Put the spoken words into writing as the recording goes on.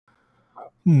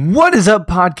What is up,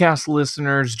 podcast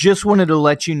listeners? Just wanted to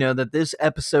let you know that this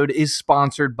episode is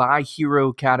sponsored by Hero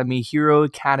Academy. Hero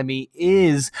Academy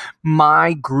is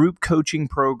my group coaching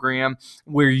program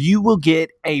where you will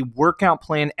get a workout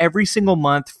plan every single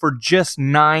month for just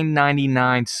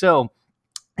 $9.99. So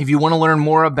if you want to learn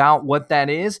more about what that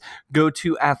is, go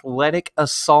to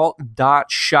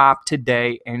athleticassault.shop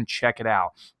today and check it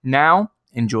out. Now,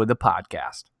 enjoy the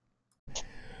podcast.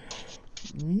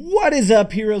 What is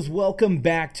up, heroes? Welcome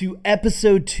back to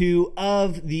episode 2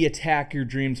 of the Attack Your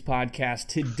Dreams podcast.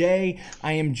 Today,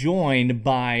 I am joined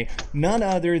by none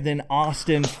other than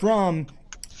Austin from,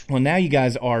 well, now you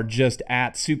guys are just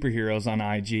at Superheroes on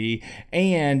IG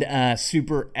and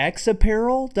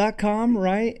superxapparel.com,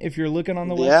 right? If you're looking on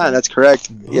the website. Yeah, that's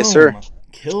correct. Boom. Yes, sir.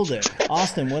 Killed it.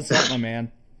 Austin, what's up, my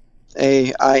man?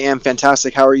 Hey, I am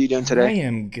fantastic. How are you doing today? I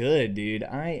am good, dude.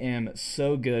 I am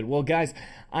so good. Well, guys,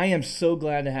 I am so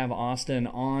glad to have Austin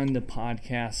on the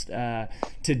podcast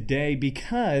today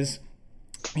because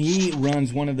he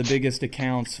runs one of the biggest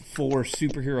accounts for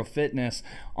superhero fitness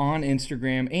on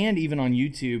Instagram and even on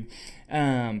YouTube.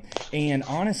 And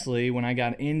honestly, when I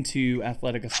got into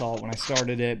Athletic Assault, when I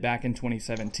started it back in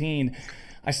 2017,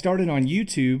 I started on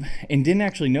YouTube and didn't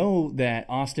actually know that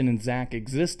Austin and Zach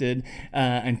existed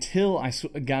until I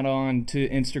got on to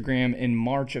Instagram in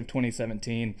March of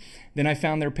 2017. Then I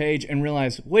found their page and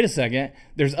realized, wait a second,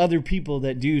 there's other people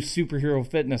that do superhero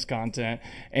fitness content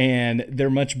and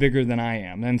they're much bigger than I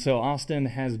am. And so Austin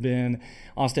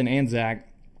and Zach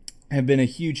have been a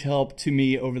huge help to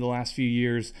me over the last few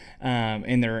years,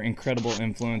 and they're incredible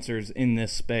influencers in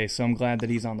this space. So I'm glad that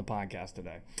he's on the podcast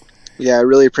today. Yeah, I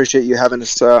really appreciate you having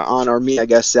us on, or me, I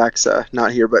guess. Zach's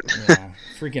not here, but... Yeah,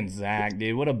 freaking Zach,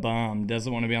 dude. What a bum.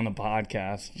 Doesn't want to be on the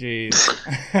podcast. Jeez.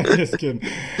 Just kidding.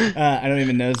 I don't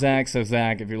even know Zach, so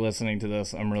Zach, if you're listening to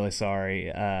this, I'm really sorry.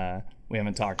 We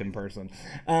haven't talked in person.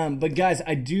 But guys,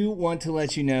 I do want to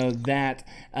let you know that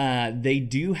they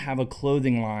do have a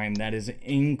clothing line that is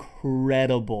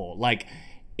incredible.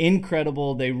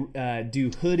 Incredible. They do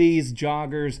hoodies,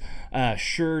 joggers,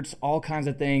 shirts, all kinds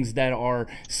of things that are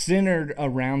centered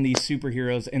around these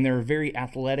superheroes, and they're very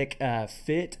athletic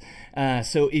fit.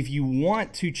 So if you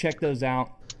want to check those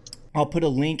out, I'll put a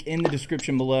link in the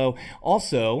description below.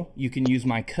 Also, you can use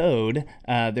my code.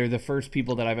 They're the first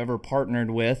people that I've ever partnered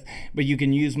with, but you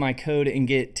can use my code and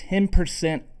get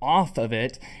 10% off of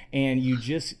it, and you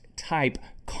just type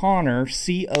Connor,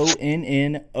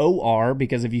 Connor,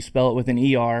 because if you spell it with an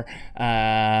ER,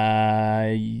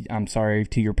 I'm sorry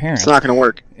to your parents. It's not going to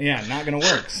work. Yeah, not going to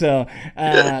work. So,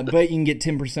 but you can get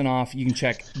 10% off. You can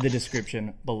check the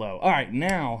description below. All right,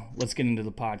 now let's get into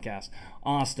the podcast.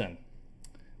 Austin,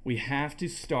 we have to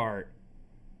start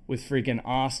with freaking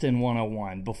Austin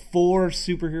 101. Before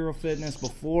superhero fitness,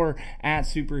 before at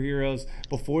Superheroes,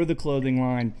 before the clothing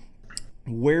line,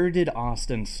 where did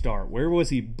Austin start? Where was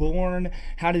he born?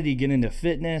 How did he get into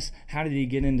fitness? How did he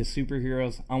get into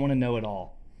superheroes? I want to know it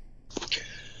all.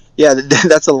 Yeah,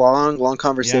 that's a long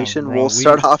conversation. Yeah, we'll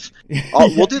start off.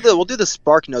 We'll do the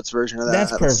Spark Notes version of that.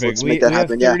 That's perfect. Let's make that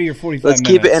happen. Have 30 or 45 let's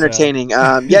minutes, keep it entertaining.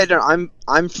 Yeah, no,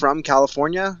 I'm from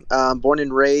California, born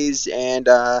and raised, and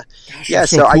Gosh, yeah.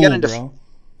 So cool, I got into. Bro.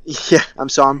 Yeah, I'm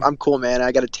cool, man.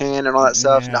 I got a tan and all that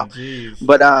stuff. Yeah, no, geez.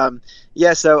 but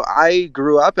yeah. So I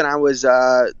grew up and I was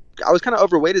kind of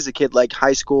overweight as a kid, like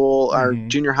high school or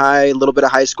junior high, a little bit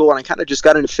of high school, and I kind of just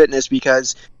got into fitness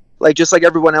because, just like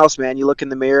everyone else, man, you look in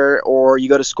the mirror or you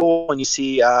go to school and you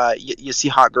see you see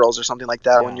hot girls or something like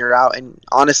that when you're out. And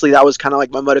honestly, that was kind of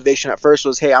like my motivation at first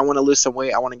was, hey, I want to lose some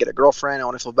weight, I want to get a girlfriend, I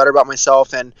want to feel better about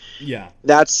myself, and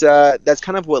that's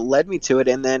kind of what led me to it.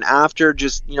 And then after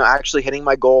just actually hitting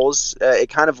my goals,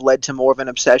 it kind of led to more of an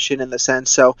obsession in the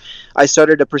sense. So I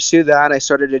started to pursue that. I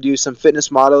started to do some fitness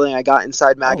modeling. I got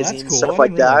inside magazines, cool. stuff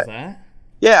like that.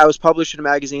 Yeah, I was published in a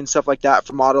magazine, stuff like that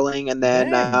for modeling. And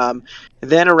then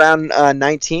around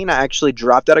 19, I actually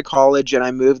dropped out of college and I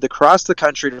moved across the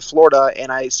country to Florida,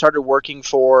 and I started working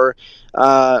for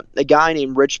a guy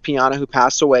named Rich Piana who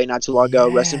passed away not too long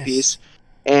ago. Rest in peace.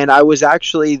 And I was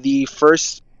actually the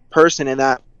first person in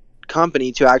that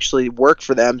company to actually work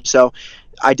for them. So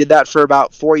I did that for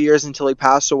about 4 years until he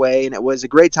passed away, and it was a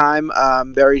great time.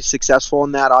 Very successful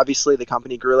in that. Obviously, the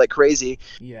company grew like crazy.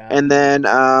 Yeah. And then,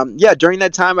 during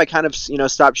that time, I kind of,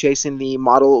 stopped chasing the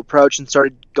model approach and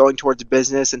started going towards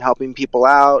business and helping people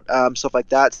out, stuff like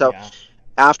that. So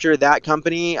after that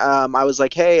company, I was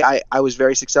like, hey, I was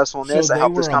very successful in this. So I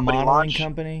helped this company modeling launch.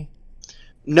 Company?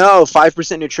 No,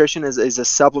 5% Nutrition is a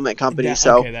supplement company.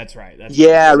 So okay, that's right.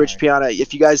 Rich Piana.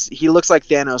 If you guys, he looks like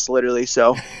Thanos literally.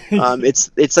 So,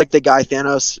 it's like the guy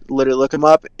Thanos. Literally, look him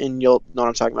up and you'll know what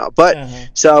I'm talking about. But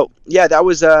so yeah, that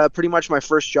was pretty much my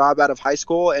first job out of high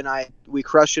school, and we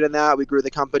crushed it in that. We grew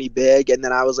the company big, and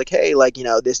then I was like, hey, like, you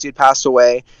know, this dude passed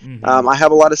away. I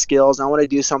have a lot of skills, and I want to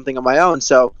do something of my own.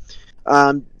 So,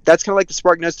 that's kind of like the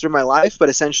spark notes through my life. But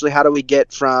essentially, how do we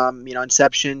get from, you know,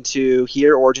 inception to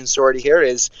here, origin story to here,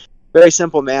 is very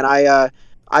simple, man.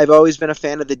 I've always been a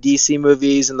fan of the DC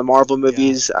movies and the Marvel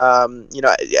movies, you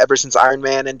know, ever since Iron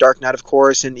Man and Dark Knight, of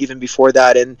course, and even before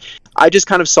that. And I just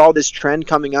kind of saw this trend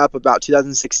coming up about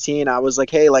 2016. I was like,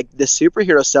 hey, like, this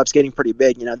superhero stuff's getting pretty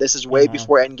big. You know, this is way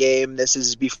before Endgame. This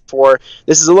is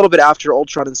a little bit after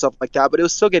Ultron and stuff like that, but it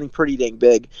was still getting pretty dang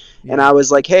big. And I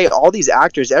was like, hey, all these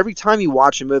actors, every time you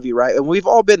watch a movie, right? And we've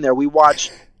all been there. We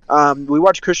watch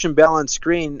Christian Bale on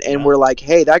screen, and we're like,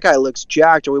 hey, that guy looks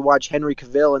jacked. Or we watch Henry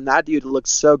Cavill, and that dude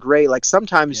looks so great. Like,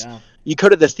 sometimes you go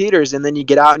to the theaters, and then you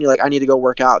get out, and you're like, I need to go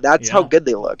work out. That's how good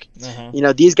they look. You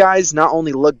know, these guys not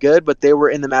only look good, but they were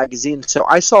in the magazine. So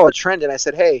I saw a trend, and I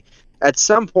said, hey, at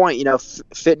some point, you know,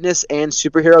 fitness and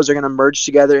superheroes are going to merge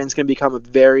together, and it's going to become a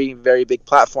very, very big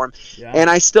platform. And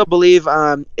I still believe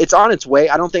it's on its way.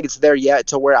 I don't think it's there yet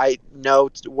to where I know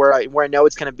it's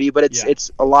going to be, but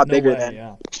it's a lot bigger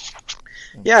than.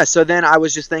 Yeah, so then I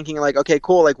was just thinking, like, okay,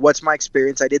 cool, like, what's my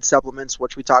experience? I did supplements,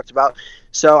 which we talked about.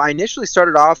 So I initially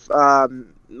started off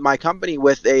my company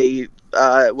with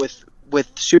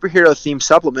with superhero themed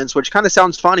supplements, which kind of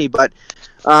sounds funny, but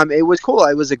it was cool.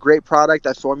 It was a great product.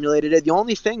 I formulated it. The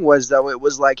only thing was, though, it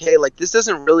was like, hey, like, this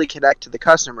doesn't really connect to the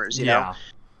customers, you know?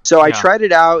 So I tried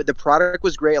it out. The product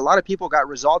was great. A lot of people got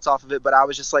results off of it, but I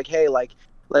was just like, hey, like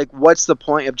what's the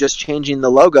point of just changing the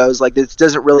logos? Like, this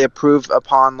doesn't really improve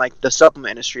upon, like, the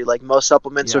supplement industry. Like, most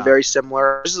supplements are very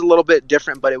similar. This is a little bit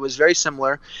different, but it was very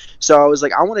similar. So I was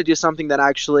like, I want to do something that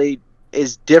actually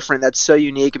is different, that's so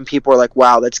unique, and people are like,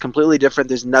 wow, that's completely different.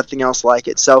 There's nothing else like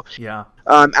it. So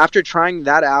after trying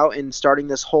that out and starting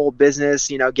this whole business,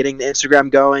 you know, getting the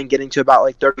Instagram going, getting to about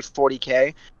like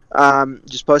 30-40K,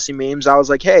 just posting memes, I was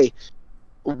like, hey,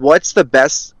 what's the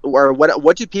best, or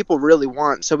what do people really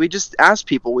want? So we just asked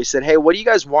people. We said, hey, what do you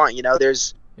guys want? You know, do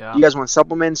you guys want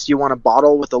supplements? Do you want a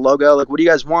bottle with a logo? Like, what do you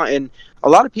guys want? And a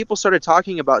lot of people started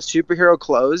talking about superhero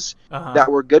clothes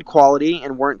that were good quality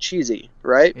and weren't cheesy,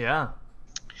 right?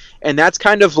 And that's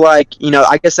kind of like, you know,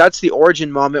 I guess that's the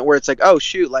origin moment where it's like, oh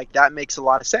shoot, like, that makes a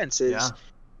lot of sense.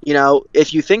 You know,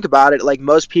 if you think about it, like,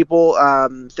 most people,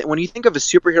 when you think of a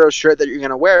superhero shirt that you're going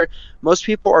to wear, most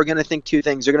people are going to think two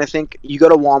things. They're going to think, you go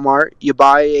to Walmart, you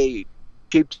buy a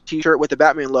cheap t-shirt with the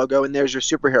Batman logo, and there's your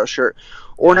superhero shirt.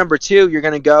 Or number two, you're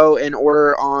going to go and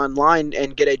order online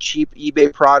and get a cheap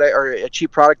eBay product or a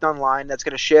cheap product online that's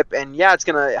going to ship, and it's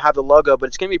going to have the logo, but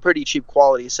it's going to be pretty cheap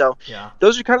quality. So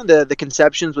those are kind of the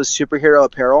conceptions with superhero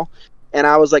apparel. And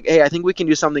I was like, hey, I think we can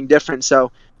do something different.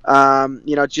 So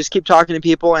you know, just keep talking to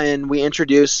people, and we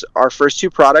introduce our first two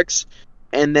products,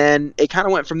 and then it kind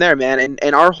of went from there, man.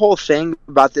 And our whole thing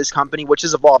about this company, which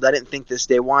has evolved, I didn't think this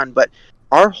day one, but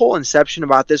our whole inception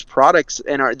about this products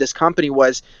and this company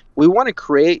was, we want to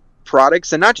create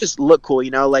products and not just look cool,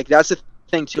 you know, like, that's the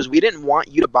thing too, is we didn't want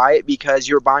you to buy it because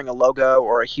you're buying a logo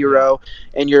or a hero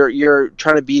and you're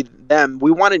trying to be them.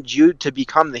 We wanted you to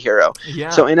become the hero.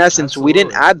 So in essence, we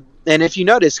didn't add. And if you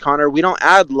notice, Connor, we don't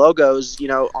add logos, you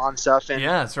know, on stuff. And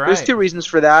that's right. There's two reasons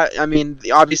for that. I mean,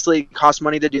 obviously it costs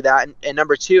money to do that. And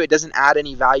number two, it doesn't add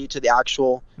any value to the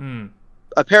actual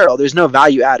apparel. There's no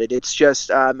value added. It's just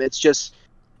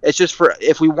for,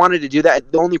 if we wanted to do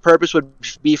that, the only purpose would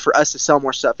be for us to sell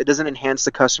more stuff. It doesn't enhance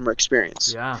the customer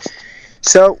experience.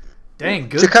 So dang,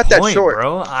 good to cut point, that short,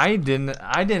 bro. I did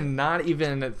not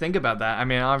even think about that. I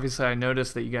mean, obviously I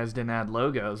noticed that you guys didn't add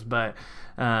logos, but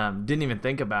didn't even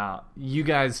think about you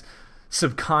guys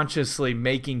subconsciously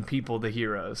making people the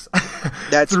heroes.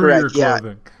 That's correct.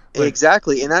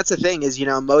 Exactly. And that's the thing is, you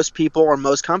know, most people or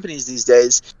most companies these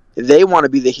days, they want to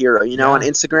be the hero. You know, on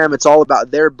Instagram, it's all about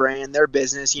their brand, their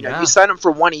business. You know, you sign up for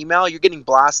one email, you're getting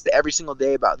blasted every single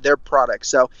day about their product.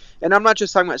 So, and I'm not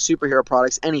just talking about superhero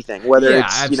products, anything, whether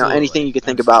it's, you know, anything you could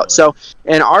think about. So,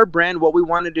 and our brand, what we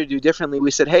wanted to do differently, we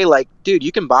said, hey, like, dude,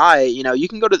 you can buy, you know, you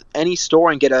can go to any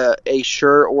store and get a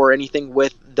shirt or anything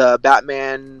with the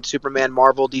Batman, Superman,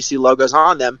 Marvel, DC logos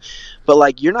on them, but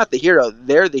like, you're not the hero,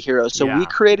 they're the hero. So we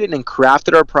created and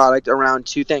crafted our product around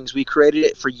two things. We created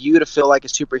it for you to feel like a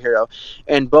superhero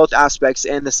in both aspects,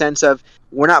 in the sense of,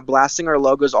 we're not blasting our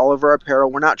logos all over our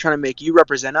apparel. We're not trying to make you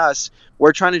represent us.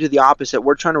 We're trying to do the opposite.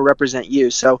 We're trying to represent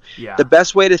you. So the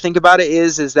best way to think about it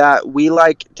is that we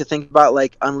like to think about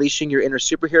like unleashing your inner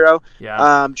superhero,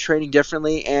 training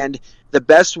differently. And the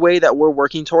best way that we're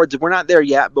working towards, we're not there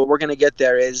yet, but we're going to get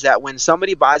there, is that when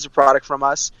somebody buys a product from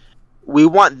us, we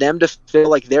want them to feel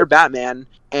like they're Batman,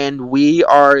 and we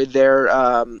are their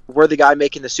we're the guy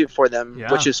making the suit for them,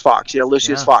 which is Fox,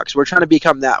 Lucius Fox. We're trying to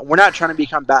become that. We're not trying to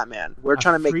become Batman. We're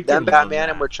trying to make them Batman,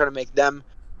 and we're trying to make them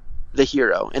the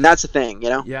hero. And that's the thing,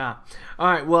 Yeah.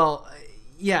 All right. Well,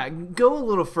 go a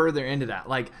little further into that.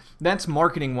 Like, that's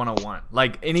marketing 101.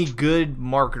 Like, any good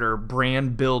marketer,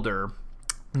 brand builder,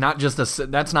 not just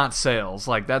that's not sales,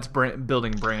 like that's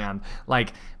building brand,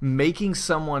 like making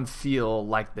someone feel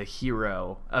like the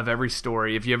hero of every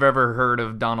story. If you've ever heard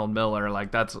of Donald Miller, like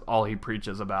that's all he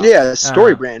preaches about.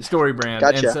 Story brand. Gotcha.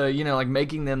 And so, like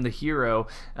making them the hero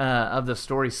of the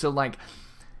story. So like,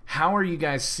 how are you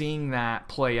guys seeing that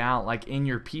play out, like in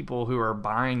your people who are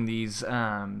buying these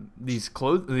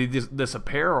clothes, this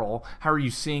apparel? How are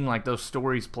you seeing like those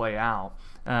stories play out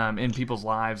in people's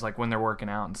lives, like when they're working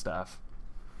out and stuff?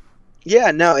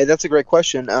 Yeah, no, that's a great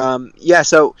question.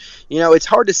 So, it's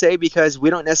hard to say, because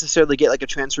we don't necessarily get like a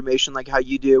transformation like how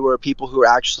you do, or people who are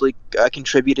actually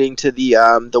contributing to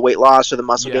the weight loss or the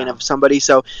muscle gain of somebody.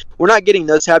 So we're not getting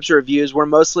those types of reviews. We're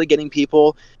mostly getting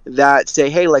people that say,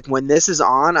 hey, like when this is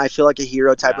on, I feel like a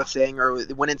hero type of thing, or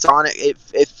when it's on, it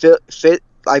fit.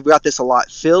 I've got this a lot.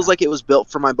 Feels like it was built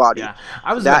for my body. Yeah,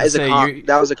 I was that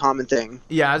was a common thing.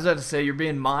 Yeah, I was about to say you're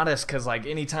being modest, because like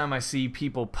anytime I see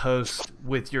people post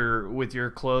with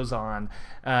your clothes on,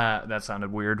 that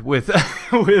sounded weird, with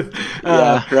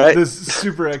this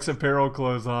Super X apparel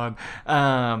clothes on.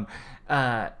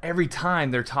 Every time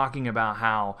they're talking about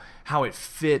how it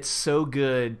fits so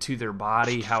good to their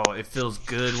body, how it feels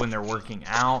good when they're working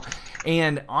out.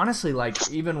 And honestly, like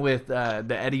even with the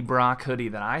Eddie Brock hoodie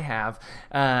that I have,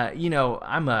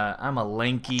 I'm a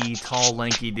lanky, tall,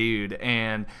 lanky dude,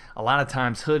 and a lot of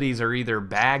times hoodies are either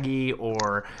baggy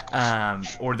or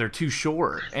they're too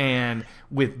short. And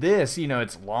with this,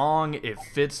 it's long, it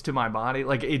fits to my body.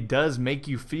 Like, it does make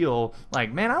you feel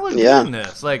like, man, I look good in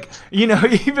this. Like,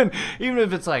 even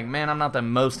if it's like, man, I'm not the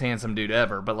most handsome dude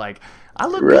ever, but like, I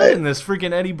look good in this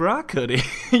freaking Eddie Brock hoodie.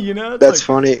 That's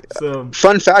funny. So,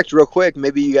 fun fact, real quick,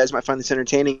 maybe you guys might find this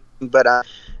entertaining, but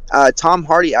Tom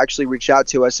Hardy actually reached out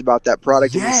to us about that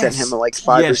product, and we sent him like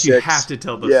 5 or 6. Yes, you have to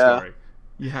tell the story.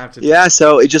 You have to. Yeah,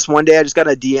 so it just one day I just got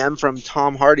a DM from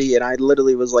Tom Hardy, and I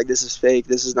literally was like, "This is fake.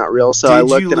 This is not real." So I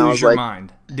looked, and I was like,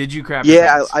 mind? Did you crap?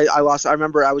 Yeah, I lost. I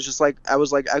remember I was just like,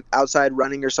 outside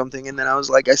running or something, and then I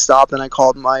stopped and I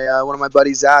called my one of my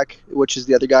buddies, Zach, which is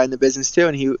the other guy in the business too,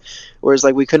 and he was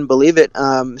like, we couldn't believe it.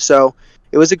 So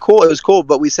it was cool,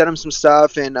 but we sent him some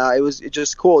stuff, and it was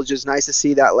just cool. It's just nice to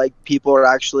see that like people are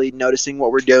actually noticing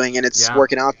what we're doing, and it's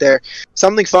working out there.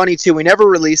 Something funny too, we never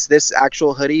released this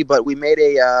actual hoodie, but we made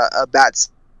a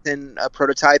Batson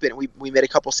prototype, and we made a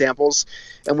couple samples,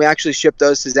 and we actually shipped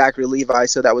those to Zachary Levi,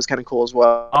 so that was kind of cool as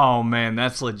well. Oh man,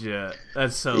 that's legit.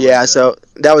 That's so legit. So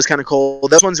that was kind of cool.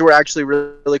 Those ones were actually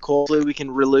really cool. Hopefully we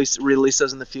can release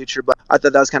those in the future, but I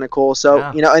thought that was kind of cool. So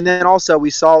and then also we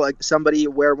saw like somebody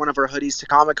wear one of our hoodies to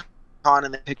Comic-Con,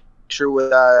 and the picture with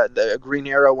the Green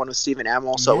Arrow one with Stephen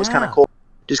Amell, so it was kind of cool.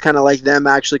 Just kind of like them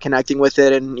actually connecting with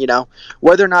it, and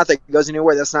whether or not that goes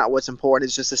anywhere, that's not what's important.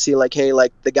 It's just to see like, hey,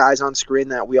 like the guys on screen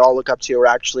that we all look up to are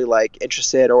actually like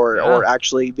interested or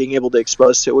actually being able to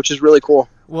expose to, which is really cool.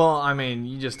 Well, I mean,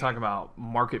 you just talk about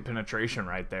market penetration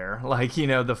right there. Like,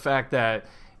 the fact that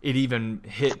it even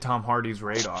hit Tom Hardy's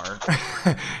radar,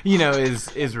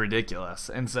 is ridiculous.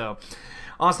 And so,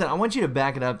 Austin, I want you to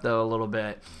back it up though a little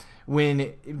bit.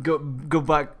 When go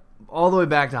back all the way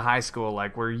back to high school,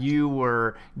 like where you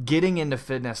were getting into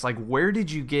fitness, like where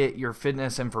did you get your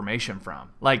fitness information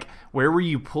from? Like where were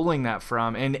you pulling that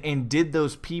from? And did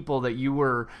those people that you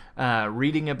were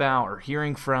reading about or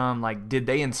hearing from, like did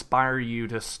they inspire you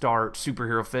to start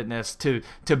Superhero Fitness to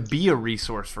be a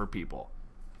resource for people?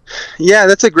 Yeah,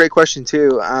 that's a great question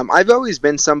too. I've always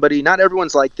been somebody. Not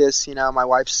everyone's like this, my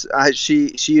wife's.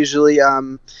 She usually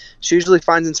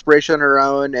finds inspiration on her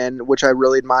own, and which I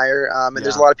really admire. And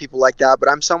there's a lot of people like that. But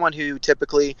I'm someone who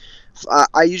typically,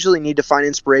 I usually need to find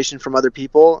inspiration from other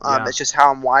people. It's just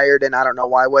how I'm wired, and I don't know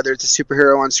why. Whether it's a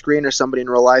superhero on screen or somebody in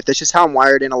real life, that's just how I'm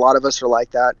wired, and a lot of us are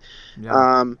like that.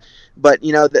 Yeah. But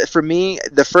for me,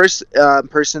 the first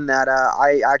person that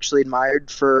I actually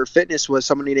admired for fitness was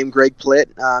somebody named Greg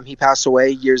Plitt. He passed away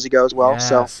years ago as well. Yes.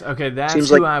 So Okay, that's seems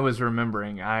who like I was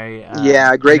remembering.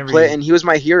 Greg Plitt, and he was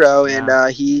my hero, Yeah.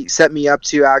 and he set me up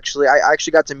to I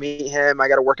actually got to meet him. I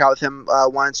got to work out with him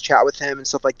once, chat with him, and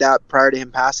stuff like that prior to him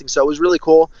passing. So it was really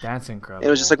cool. That's incredible. It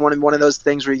was just like one of those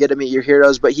things where you get to meet your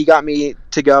heroes. But he got me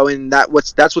to go, and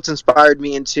that's what's inspired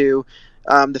me into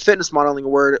the fitness modeling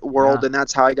world, Yeah. and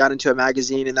that's how I got into a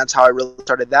magazine, and that's how I really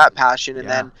started that passion. And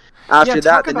Yeah. then after that,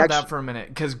 talk the about next that for a minute,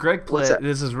 because Greg What's Plitt, that?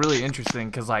 this is really interesting,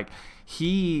 because like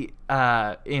he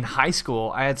in high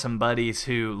school, I had some buddies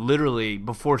who literally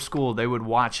before school they would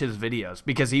watch his videos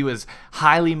because he was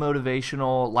highly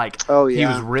motivational. Like Oh, he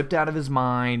yeah. was ripped out of his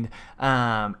mind,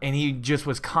 and he just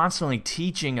was constantly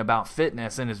teaching about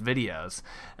fitness in his videos.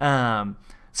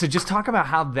 So just talk about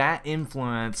how that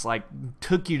influence like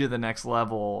took you to the next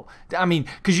level. I mean,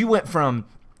 because you went from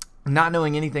not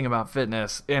knowing anything about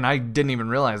fitness, and I didn't even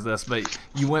realize this, but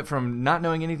you went from not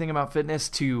knowing anything about fitness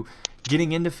to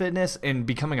getting into fitness and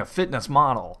becoming a fitness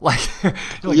model. Like,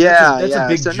 that's a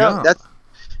big So jump. no,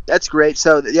 that's great.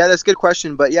 So yeah, that's a good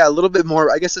question. But yeah, a little bit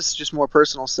more. I guess this is just more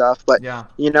personal stuff. But Yeah.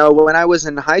 when I was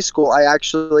in high school, I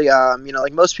actually,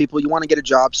 like most people, you want to get a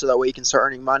job so that way you can start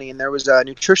earning money. And there was a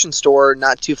nutrition store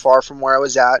not too far from where I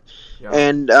was at. Yeah.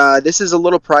 And this is a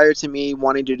little prior to me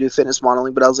wanting to do fitness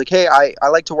modeling. But I was like, hey, I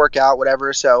like to work out,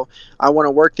 whatever. So I want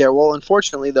to work there. Well,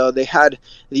 unfortunately, though,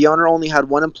 the owner only had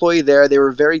one employee there. They were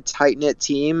a very tight knit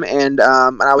team, and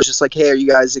I was just like, hey, are you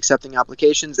guys accepting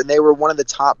applications? And they were one of the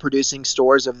top producing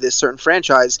stores of this certain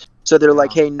franchise. So they're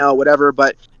like, hey, no, whatever.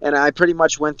 And I pretty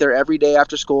much went there every day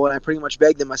after school, and I pretty much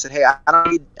begged them. I said, hey, I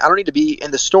don't need to be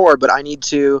in the store, but I need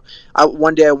to.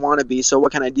 One day I want to be. So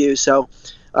what can I do? So.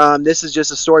 This is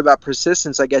just a story about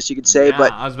persistence, I guess you could say. Yeah,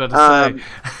 but I was about to say,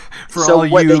 for so all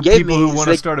what you they gave people me who is want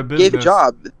they to start a business, gave a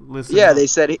job. listen Yeah, up. they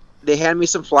said they handed me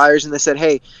some flyers and they said,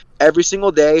 hey, every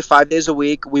single day, 5 days a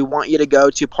week, we want you to go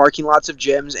to parking lots of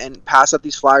gyms and pass out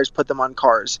these flyers, put them on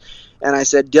cars. And I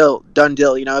said, done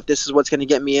deal. If this is what's going to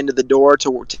get me into the door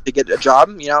to get a job,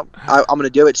 I'm going to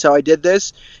do it. So I did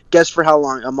this. Guess for how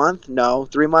long? A month? No.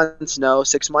 3 months? No.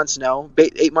 6 months? No.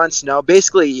 8 months? No.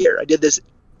 Basically a year. I did this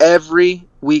every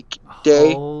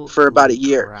weekday for about a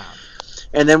year. Crap.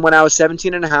 And then when I was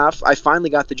 17 and a half, I finally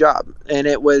got the job, and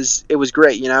it was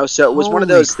great, so it was one of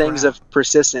Holy those things crap. of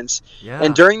persistence. Yeah.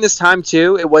 And during this time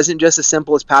too, it wasn't just as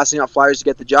simple as passing out flyers to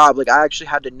get the job. Like, I actually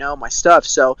had to know my stuff.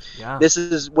 So Yeah. this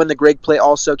is when the Greg Plitt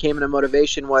also came into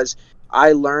motivation. Was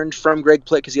I learned from Greg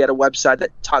Plitt because he had a website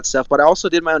that taught stuff, but I also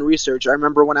did my own research. I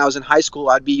remember when I was in high school,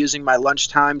 I'd be using my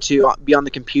lunchtime to be on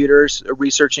the computers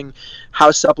researching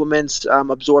how supplements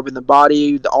absorb in the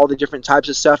body, all the different types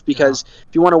of stuff, because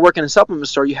if you want to work in a supplement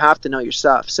store, you have to know your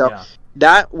stuff. So Yeah.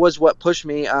 that was what pushed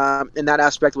me in that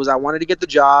aspect. Was I wanted to get the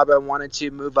job. I wanted to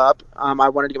move up. I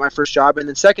wanted to get my first job. And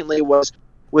then secondly was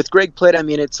with Greg Plitt. I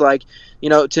mean, it's like,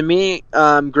 to me,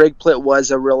 Greg Plitt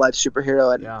was a real life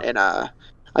superhero. And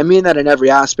I mean that in every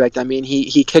aspect. I mean,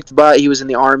 he kicked butt. He was in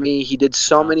the Army. He did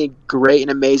so many great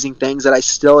and amazing things that I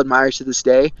still admire to this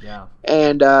day. Yeah.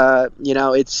 And, and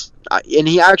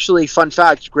he actually, fun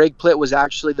fact, Greg Plitt was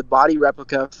actually the body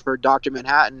replica for Dr.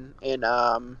 Manhattan in,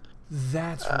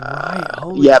 That's right.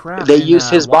 Holy yep, crap. they in, used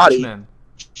his body. Watchmen.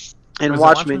 and Was it Watchmen.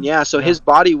 Watchmen? Yeah, so Yeah. his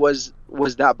body was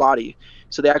that body.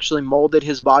 So they actually molded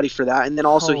his body for that. And then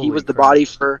also he Holy was the crap. body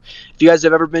for, if you guys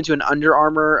have ever been to an Under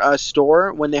Armour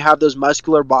store, when they have those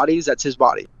muscular bodies, that's his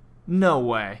body. No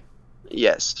way.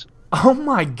 Yes. Oh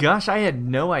my gosh, I had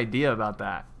no idea about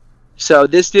that. So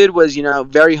this dude was,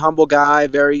 very humble guy,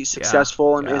 very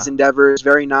successful in yeah. his endeavors,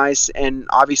 very nice, and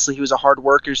obviously he was a hard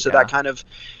worker. So Yeah.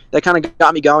 that kind of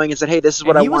got me going and said, hey, this is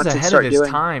what And I he was want to ahead start of his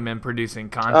doing. time in producing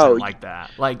content Oh, like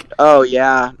that. Like, Oh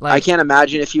yeah, I Like- can't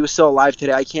imagine if he was still alive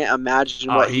today. I can't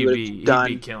imagine what he would have done.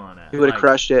 he'd be killing it. He would have Like,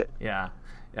 crushed it. Yeah.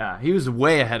 Yeah, he was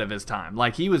way ahead of his time.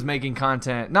 Like, he was making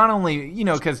content, not only,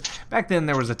 because back then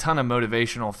there was a ton of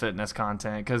motivational fitness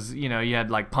content, because, you had,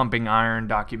 like, Pumping Iron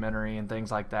documentary and things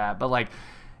like that. But, like,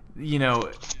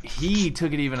 he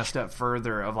took it even a step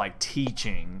further of, like,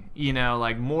 teaching,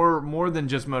 like, more than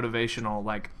just motivational.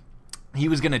 Like, he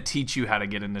was going to teach you how to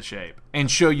get into shape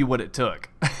and show you what it took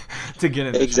to get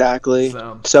into Exactly.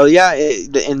 shape. So yeah,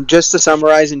 and just to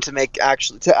summarize and to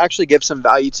actually give some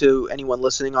value to anyone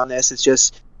listening on this, it's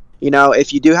just,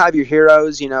 if you do have your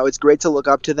heroes, it's great to look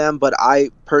up to them, but I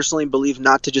personally believe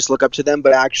not to just look up to them,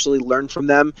 but actually learn from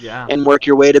them Yeah. and work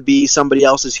your way to be somebody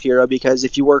else's hero, because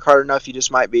if you work hard enough, you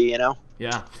just might be,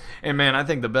 Yeah. And man, I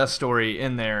think the best story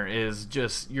in there is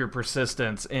just your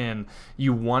persistence in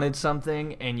you wanted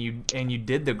something and you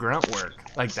did the grunt work.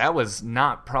 Like that was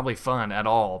not probably fun at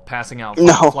all, passing out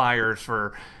flyers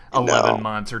for 11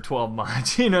 months or 12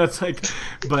 months. You know, it's like,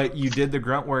 but you did the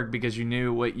grunt work because you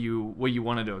knew what you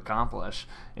wanted to accomplish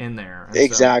in there. And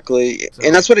exactly.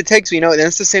 And that's what it takes, you know, and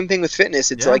that's the same thing with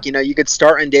fitness. It's like, you know, you could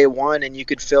start on day one and you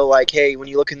could feel like, hey, when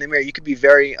you look in the mirror, you could be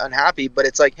very unhappy, but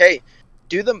it's like, hey,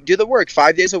 do the work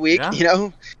 5 days a week, you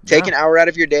know, take an hour out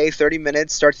of your day, 30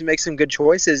 minutes, start to make some good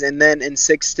choices. And then in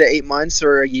 6 to 8 months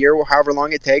or a year or however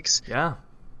long it takes,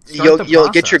 you'll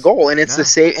get your goal. And it's the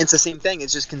same thing.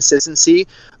 It's just consistency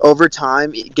over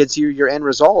time. It gets you your end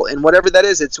result. And whatever that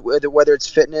is, it's whether it's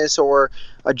fitness or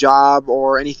a job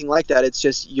or anything like that. It's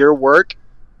just your work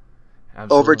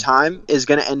over time is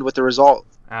going to end with the result.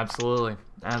 Absolutely.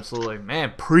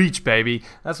 Man, preach, baby.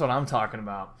 That's what I'm talking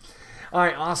about. All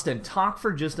right, Austin, talk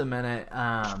for just a minute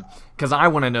because I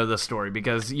want to know this story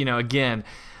because, you know, again,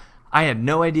 I had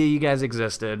no idea you guys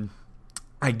existed.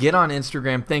 I get on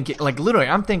Instagram thinking, like, literally,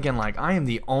 I'm thinking, like, I am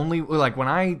the only, like,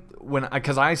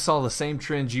 because I saw the same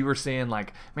trends you were seeing,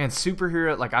 like, man,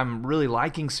 superhero, like, I'm really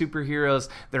liking superheroes.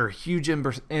 They're a huge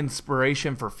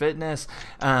inspiration for fitness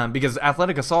because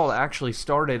Athletic Assault actually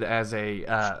started as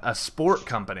a sport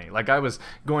company. Like, I was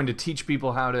going to teach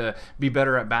people how to be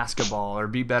better at basketball or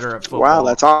be better at football. Wow,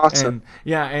 that's awesome.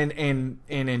 And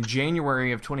in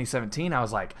January of 2017, I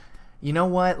was like, you know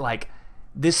what, like,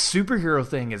 this superhero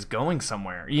thing is going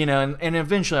somewhere, you know, and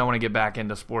eventually I want to get back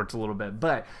into sports a little bit,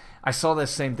 but I saw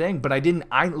this same thing, but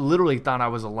I literally thought I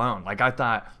was alone. Like I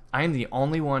thought I am the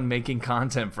only one making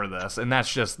content for this, and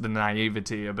that's just the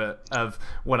naivety of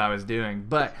what I was doing.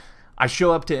 But I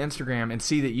show up to Instagram and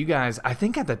see that you guys, I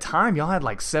think at the time y'all had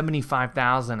like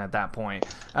 75,000 at that point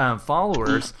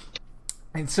followers.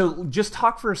 And so just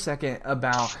talk for a second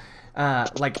about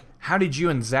like, how did you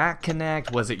and Zach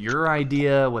connect? Was it your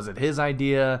idea? Was it his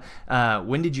idea?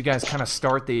 When did you guys kind of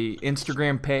start the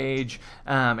Instagram page?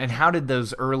 And how did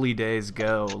those early days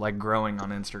go, like growing on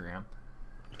Instagram?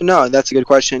 No, that's a good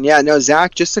question. Yeah, no,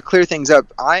 Zach, just to clear things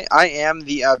up, I am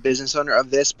the business owner of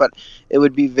this, but it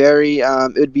would be very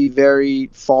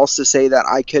false to say that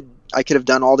I could have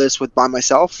done all this by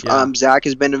myself. Yeah. Zach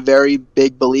has been a very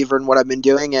big believer in what I've been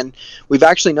doing, and we've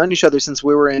actually known each other since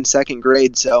we were in second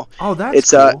grade. So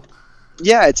that's cool.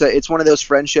 It's one of those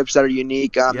friendships that are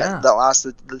unique. That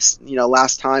lasted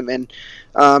last time, and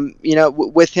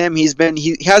with him, he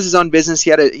has his own business.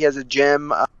 He has a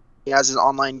gym. He has his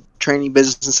online training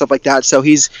business and stuff like that. So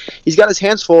he's got his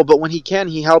hands full, but when he can,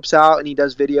 he helps out and he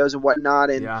does videos and whatnot.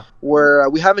 And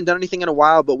we haven't done anything in a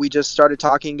while, but we just started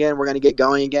talking again. We're going to get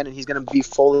going again, and he's going to be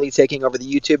fully taking over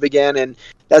the YouTube again, and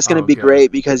that's going to be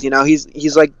great because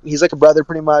he's like a brother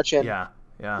pretty much. And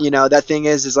that thing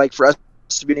is like for us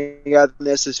to be together,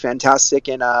 this is fantastic.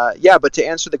 And but to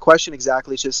answer the question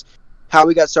exactly, it's just how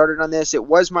we got started on this. It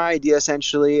was my idea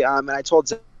essentially, and I told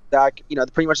Zach,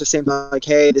 pretty much the same thing, like,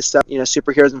 hey, this stuff,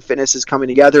 superheroes and fitness is coming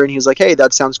together, and he was like, hey,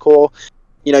 that sounds cool.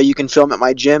 You can film at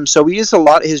my gym. So we used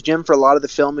his gym for a lot of the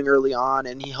filming early on,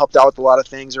 and he helped out with a lot of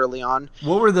things early on.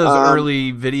 What were those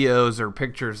early videos or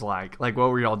pictures like? Like, what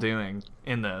were y'all doing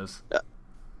in those?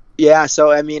 Yeah,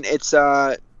 so I mean, it's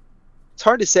hard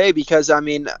to say because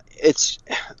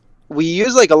we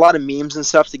use like a lot of memes and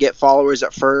stuff to get followers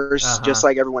at first, just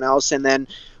like everyone else, and then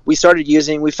we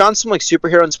found some like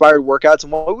superhero inspired workouts,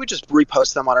 and we would just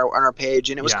repost them on our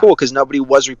page, and it was cool because nobody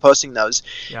was reposting those.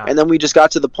 And then we just got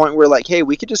to the point where like, hey,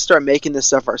 we could just start making this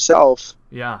stuff ourselves.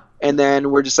 And then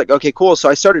we're just like, okay, cool. So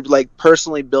I started like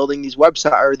personally building these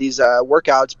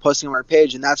workouts, posting on our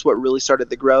page, and that's what really started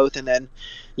the growth. And then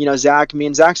me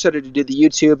and Zach started to do the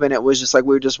YouTube, and it was just like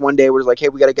one day we're like, hey,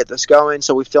 we got to get this going.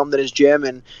 So we filmed at his gym,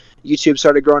 and YouTube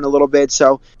started growing a little bit.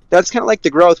 So that's kind of like the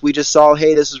growth. We just saw,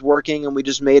 hey, this is working, and we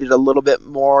just made it a little bit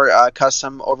more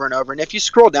custom over and over. And if you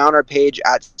scroll down our page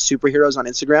at Superheroes on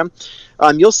Instagram,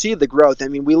 you'll see the growth. I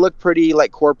mean, we look pretty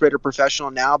like corporate or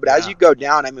professional now, but as you go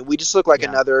down, I mean, we just look like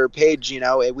another page.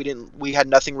 We had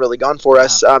nothing really gone for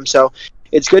us. So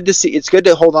it's good to see. It's good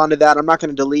to hold on to that. I'm not going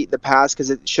to delete the past because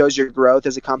it shows your growth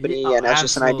as a company, and that's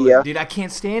just an idea. Dude, I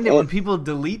can't stand it when people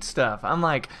delete stuff. I'm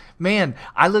like, man,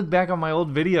 I look back on my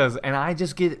old videos and I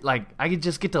just get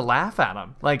to laugh at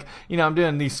them. Like, I'm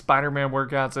doing these Spider-Man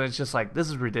workouts, and it's just like, this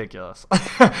is ridiculous.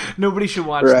 Nobody should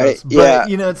watch this. But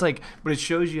it's like, but it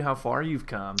shows you how far you've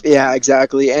come. Yeah,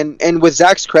 exactly. And with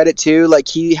Zach's credit too, like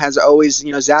he has always,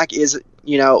 Zach is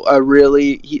a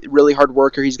really hard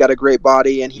worker. He's got a great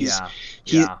body, and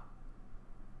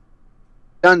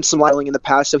done some modeling in the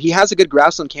past, so he has a good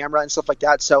grasp on camera and stuff like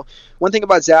that. So one thing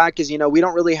about Zach is, we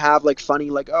don't really have like funny,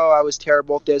 like, oh, I was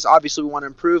terrible at this. Obviously, we want to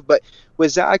improve, but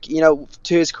with Zach, to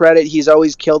his credit, he's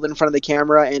always killed in front of the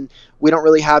camera, and we don't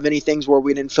really have any things where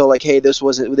we didn't feel like, hey, this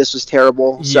was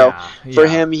terrible. So for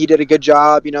him, he did a good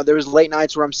job. There was late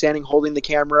nights where I'm standing holding the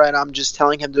camera and I'm just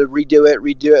telling him to redo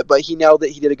it, but he nailed it.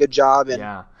 He did a good job. And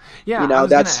I was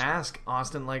going to ask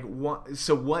Austin, like,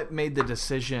 what made the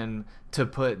decision to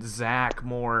put Zach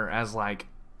more as like,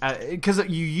 because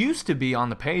you used to be on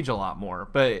the page a lot more,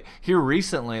 but here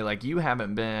recently, like, you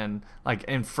haven't been like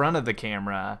in front of the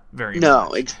camera very much.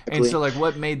 No, exactly. And so, like,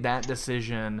 what made that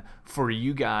decision for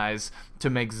you guys to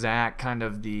make Zach kind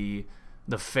of the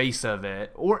face of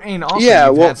it, and also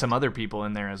you've had some other people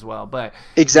in there as well, but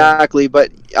exactly. But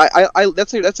I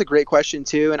that's a great question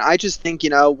too, and I just think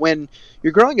when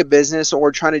you're growing a business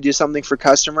or trying to do something for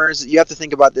customers, you have to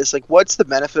think about this, like, what's the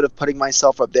benefit of putting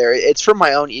myself up there? It's for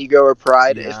my own ego or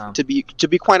pride, to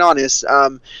be quite honest.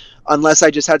 Unless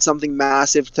I just had something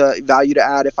massive value to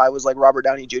add, if I was like Robert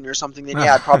Downey Jr. or something, then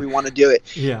I'd probably want to do it.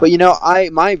 But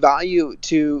my value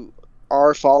to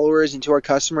our followers and to our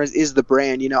customers is the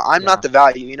brand. I'm not the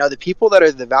value. The people that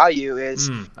are the value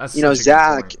is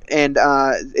Zach and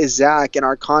Zach and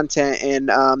our content and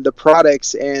the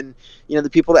products and the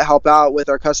people that help out with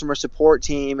our customer support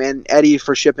team and Eddie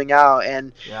for shipping out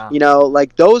and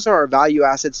like those are our value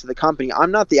assets to the company.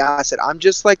 I'm not the asset. I'm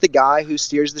just like the guy who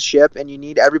steers the ship, and you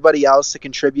need everybody else to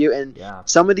contribute, and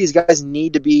some of these guys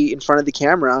need to be in front of the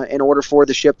camera in order for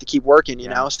the ship to keep working,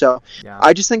 so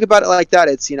I just think about it like that.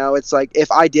 It's it's like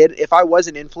if I was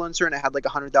an influencer and I had like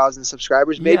 100,000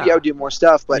 subscribers, maybe I would do more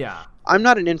stuff, but I'm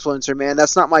not an influencer, man.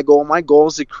 That's not my goal. My goal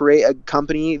is to create a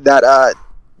company that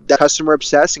customer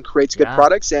obsessed and creates good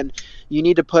products, and you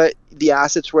need to put the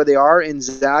assets where they are. And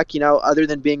Zach, other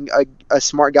than being a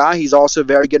smart guy, he's also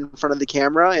very good in front of the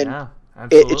camera, and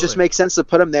it just makes sense to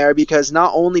put him there because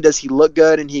not only does he look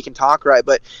good and he can talk right,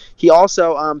 but he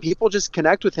also people just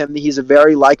connect with him. He's a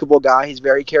very likable guy. He's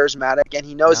very charismatic, and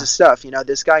he knows his stuff.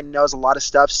 This guy knows a lot of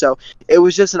stuff, so it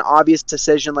was just an obvious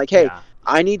decision, like, hey,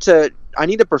 I need to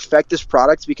perfect this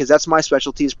product because that's my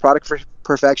specialty, is product for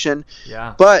perfection.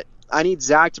 But I need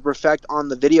Zach to perfect on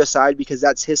the video side because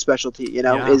that's his specialty,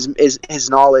 is his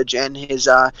knowledge and his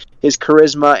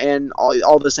charisma and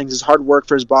all those things, his hard work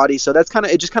for his body. So that's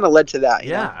it just kind of led to that.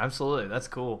 You know? Absolutely. That's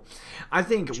cool. I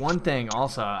think one thing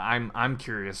also I'm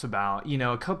curious about,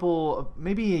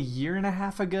 maybe a year and a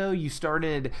half ago, you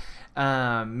started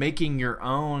making your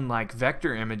own like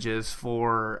vector images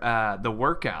for the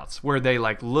workouts where they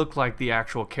like look like the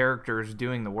actual characters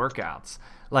doing the workouts.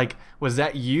 Like, was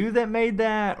that you that made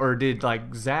that, or did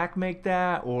like Zach make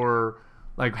that, or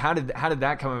like how did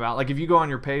that come about? Like, if you go on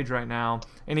your page right now,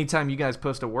 anytime you guys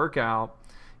post a workout,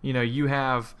 you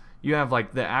have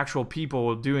like the actual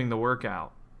people doing the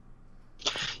workout.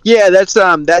 Yeah, that's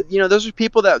those are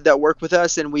people that work with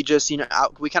us, and we just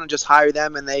we kind of just hire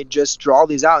them, and they just draw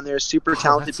these out, and they're super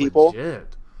talented people.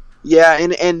 Legit. Yeah,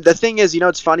 and the thing is,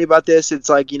 it's funny about this. It's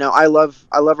like, I love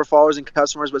our followers and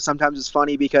customers, but sometimes it's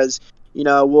funny because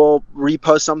we'll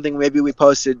repost something maybe we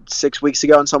posted 6 weeks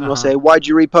ago, and someone will say, why'd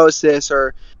you repost this,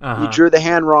 or you drew the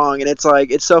hand wrong, and it's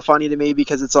like, it's so funny to me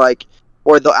because it's like,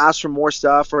 or they'll ask for more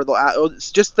stuff, or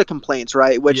it's just the complaints,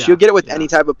 right? Which you'll get it with any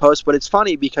type of post, but it's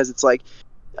funny because it's like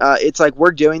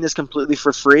we're doing this completely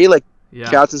for free, like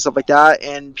shouts and stuff like that,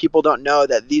 and people don't know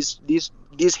that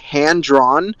these hand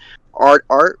drawn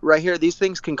art right here, these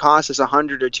things can cost us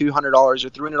 $100 or $200 or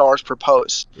 $300 per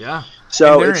post.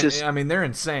 So it's just, they're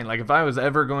insane. Like, if I was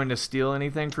ever going to steal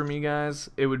anything from you guys,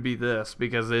 it would be this,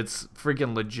 because it's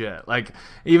freaking legit. Like,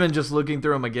 even just looking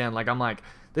through them again, like, I'm like,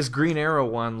 this Green Arrow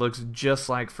one looks just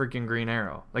like freaking Green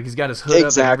Arrow. Like, he's got his hood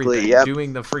up and everything,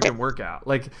 doing the freaking workout.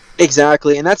 Like,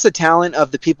 exactly, and that's the talent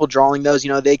of the people drawing those.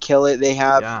 They kill it. They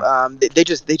have they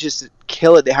just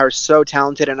kill it. They are so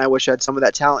talented, and I wish I had some of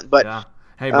that talent. But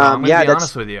hey, bro, I'm going to be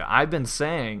honest with you. I've been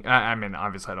saying,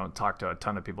 obviously I don't talk to a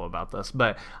ton of people about this,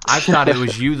 but I thought it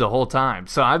was you the whole time.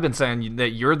 So I've been saying that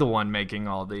you're the one making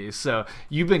all these. So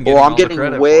you've been getting I'm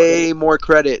getting way more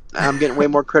credit. I'm getting way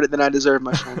more credit than I deserve,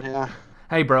 my friend. Yeah.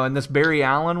 Hey, bro, and this Barry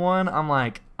Allen one, I'm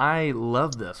like, I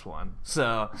love this one.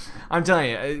 So I'm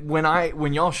telling you,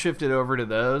 when y'all shifted over to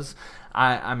those,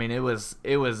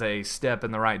 it was a step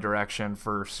in the right direction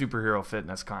for superhero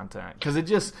fitness content, because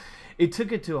it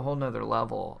took it to a whole nother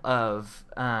level of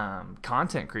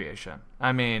content creation.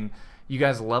 You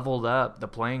guys leveled up the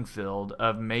playing field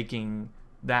of making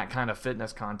that kind of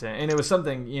fitness content, and it was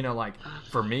something, like,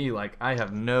 for me, like, I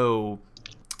have no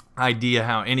idea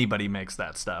how anybody makes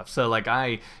that stuff. So like,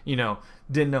 I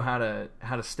didn't know how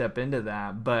to step into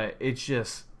that, but it's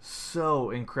just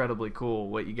So incredibly cool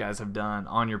what you guys have done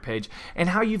on your page and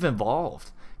how you've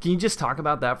evolved. Can you just talk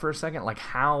about that for a second? Like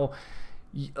how,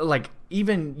 like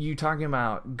even you talking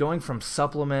about going from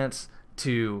supplements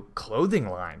to clothing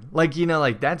line, like, you know,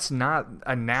 like that's not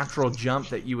a natural jump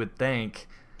that you would think.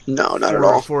 No, not at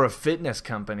all. For a fitness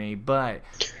company, but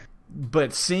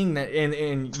seeing that,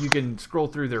 and you can scroll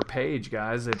through their page,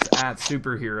 guys. It's at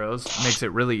Superheroes. Makes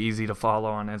it really easy to follow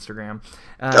on Instagram.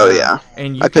 Oh yeah,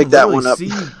 and you I picked that one up.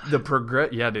 See the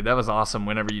progress. Yeah, dude, that was awesome.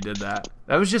 Whenever you did that,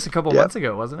 that was just a couple months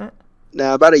ago, wasn't it?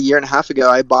 No, about a year and a half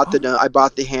ago, I bought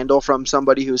the handle from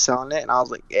somebody who was selling it, and I was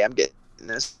like, "Hey, I'm getting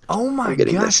this." Oh my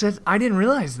gosh, I didn't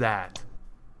realize that.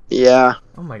 Yeah.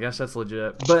 Oh my gosh, that's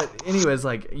legit. But anyways,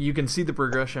 like you can see the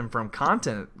progression from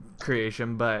content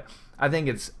creation, but I think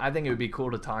it would be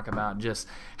cool to talk about just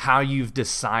how you've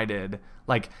decided,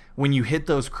 like when you hit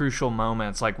those crucial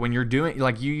moments, like when you're doing,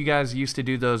 like you guys used to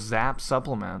do those Zap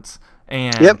supplements,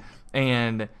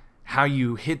 and how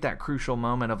you hit that crucial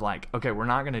moment of like, okay, we're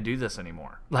not going to do this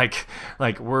anymore. Like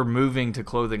we're moving to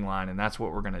clothing line, and that's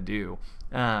what we're going to do.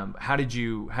 How did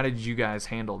you guys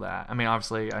handle that? I mean,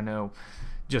 obviously, I know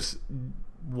just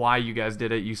why you guys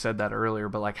did it. You said that earlier,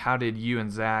 but like, how did you and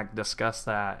Zach discuss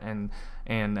that and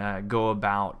go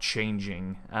about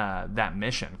changing that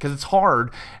mission? Because it's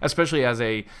hard, especially as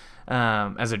a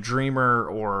dreamer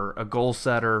or a goal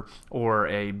setter or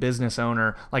a business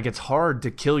owner. Like it's hard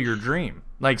to kill your dream.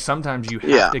 Like sometimes you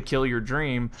have to kill your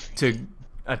dream to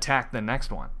attack the next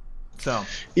one. So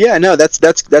yeah, no, that's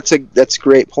a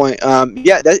great point.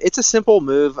 It's a simple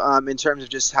move in terms of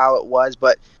just how it was,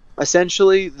 but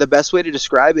essentially the best way to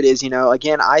describe it is, you know,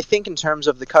 again, I think in terms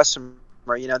of the customer,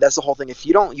 you know, that's the whole thing. If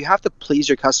you don't, you have to please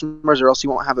your customers or else you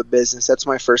won't have a business. That's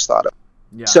my first thought of.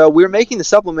 Yeah. So we're making the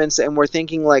supplements and we're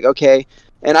thinking like, okay,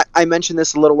 and I mentioned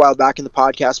this a little while back in the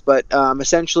podcast, but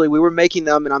essentially we were making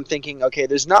them and I'm thinking, okay,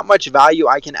 there's not much value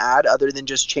I can add other than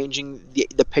just changing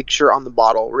the picture on the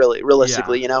bottle,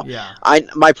 realistically, you know. Yeah.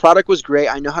 My product was great.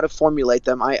 I know how to formulate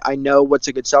them. I know what's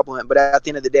a good supplement, but at the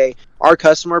end of the day, our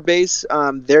customer base,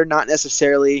 they're not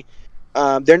necessarily,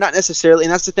 and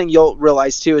that's the thing you'll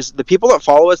realize too, is the people that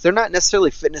follow us, they're not necessarily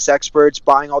fitness experts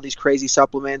buying all these crazy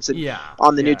supplements and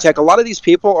on the new tech. A lot of these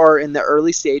people are in the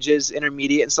early stages,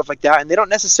 intermediate and stuff like that, and they don't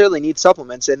necessarily need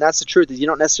supplements. And that's the truth, is you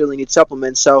don't necessarily need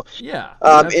supplements. So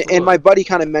and my buddy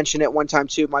kind of mentioned it one time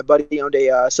too. My buddy owned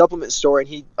a supplement store, and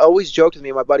he always joked with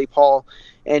me, my buddy Paul,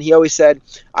 and he always said,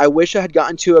 I wish I had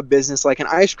gotten to a business like an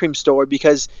ice cream store,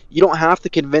 because you don't have to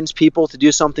convince people to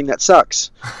do something that sucks.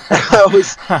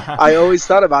 I always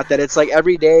thought about that. It's like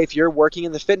every day, if you're working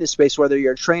in the fitness space, whether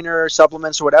you're a trainer,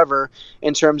 supplements, or whatever,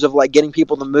 in terms of like getting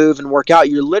people to move and work out,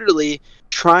 you're literally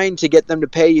trying to get them to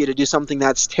pay you to do something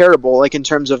that's terrible, like in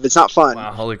terms of it's not fun.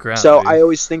 Wow, holy crap. So dude. I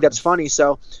always think that's funny.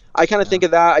 So I kind of think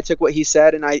of that. I took what he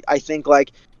said, and I think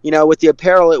like, you know, with the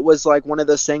apparel, it was like one of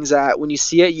those things that when you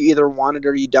see it, you either want it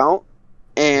or you don't.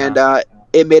 And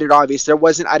it made it obvious.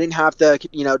 I didn't have to,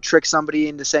 you know, trick somebody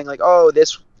into saying like, oh,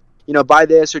 this, you know, buy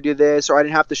this or do this. Or I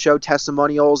didn't have to show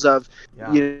testimonials of,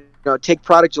 you know, take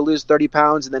product to lose 30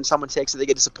 pounds and then someone takes it, they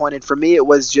get disappointed. For me, it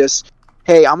was just,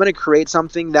 hey, I'm going to create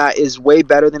something that is way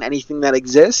better than anything that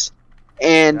exists.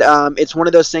 And it's one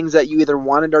of those things that you either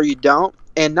want it or you don't.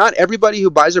 And not everybody who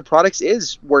buys their products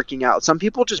is working out. Some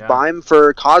people just buy them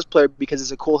for cosplay because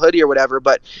it's a cool hoodie or whatever.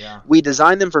 But we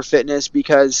design them for fitness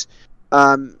because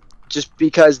just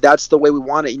because that's the way we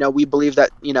want it. You know, we believe that,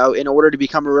 you know, in order to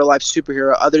become a real life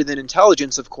superhero, other than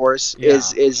intelligence, of course,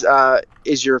 is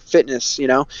your fitness, you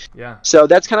know? Yeah. So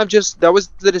that's kind of that was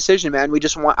the decision, man.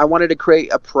 I wanted to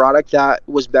create a product that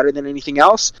was better than anything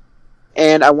else.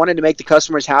 And I wanted to make the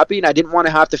customers happy, and I didn't want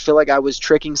to have to feel like I was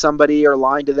tricking somebody or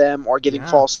lying to them or giving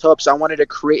false hopes. I wanted to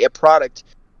create a product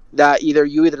that you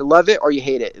either love it or you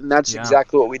hate it, and that's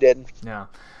exactly what we did. Yeah.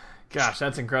 Gosh,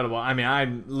 that's incredible. I mean, I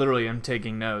literally am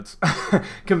taking notes.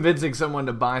 Convincing someone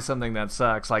to buy something that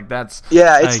sucks, like that's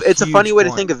it's a funny way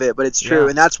to think of it, but it's true.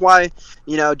 And that's why,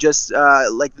 you know, just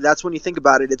like that's when you think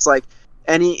about it, it's like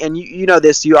you know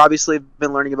this, you obviously have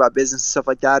been learning about business and stuff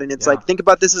like that, and it's like, think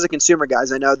about this as a consumer,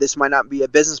 guys. I know this might not be a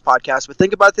business podcast, but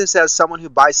think about this as someone who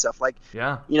buys stuff. Like,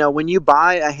 you know, when you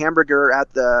buy a hamburger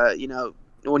at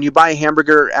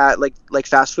like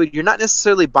fast food, you're not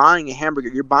necessarily buying a hamburger,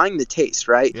 you're buying the taste,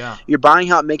 right? You're buying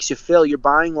how it makes you feel, you're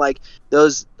buying like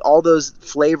all those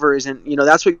flavors, and you know,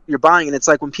 that's what you're buying. And it's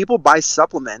like when people buy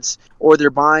supplements or they're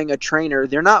buying a trainer,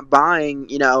 they're not buying,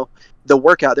 you know, the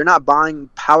workout. They're not buying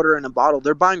powder in a bottle.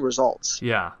 They're buying results.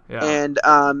 Yeah. And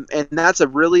that's a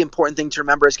really important thing to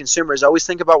remember as consumers. Always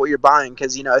think about what you're buying,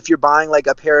 because if you're buying like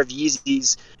a pair of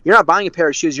Yeezys, you're not buying a pair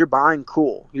of shoes. You're buying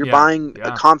cool. You're buying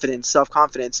confidence,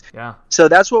 self-confidence. Yeah. So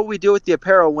that's what we do with the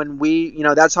apparel. When we,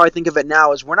 that's how I think of it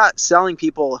now. Is we're not selling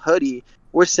people a hoodie.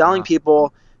 We're selling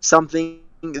people something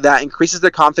that increases their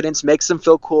confidence, makes them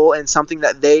feel cool, and something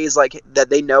that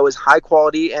they know is high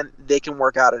quality and they can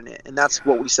work out in it. And that's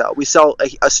what we sell. We sell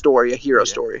a story, a hero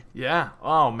story. Yeah.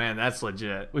 Oh man, that's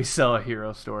legit. We sell a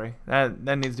hero story.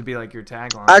 That needs to be like your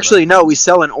tagline. Actually, no, we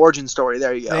sell an origin story.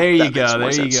 There you go. There you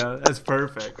go. That's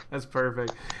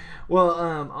perfect. Well,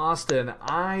 Austin,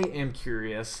 I am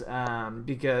curious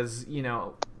because,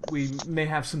 we may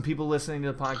have some people listening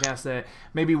to the podcast that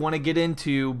maybe want to get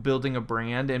into building a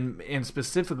brand and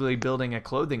specifically building a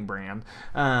clothing brand.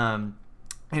 And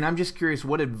I'm just curious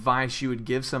what advice you would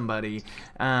give somebody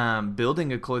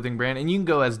building a clothing brand. And you can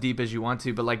go as deep as you want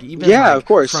to, but like even of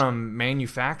course, from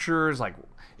manufacturers, like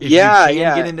if you can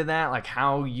get into that, like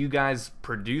how you guys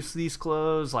produce these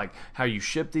clothes, like how you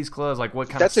ship these clothes, like what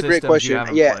kind of systems you have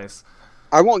in place.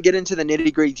 I won't get into the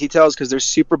nitty-gritty details because they're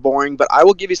super boring, but I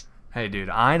will give you. Hey, dude,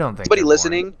 I don't think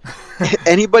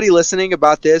anybody listening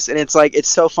about this, and it's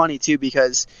so funny too,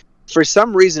 because for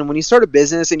some reason, when you start a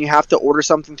business and you have to order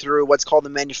something through what's called the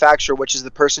manufacturer, which is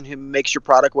the person who makes your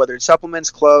product, whether it's supplements,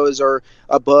 clothes, or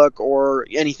a book, or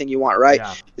anything you want, right?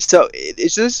 Yeah. So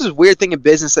this is a weird thing in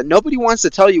business that nobody wants to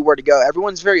tell you where to go.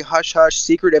 Everyone's very hush-hush,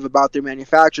 secretive about their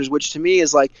manufacturers, which to me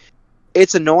is like,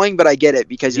 it's annoying, but I get it,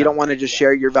 because you don't want to just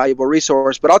share your valuable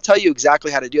resource. But I'll tell you exactly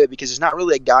how to do it, because there's not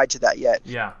really a guide to that yet.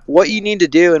 Yeah. What you need to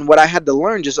do, and what I had to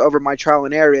learn just over my trial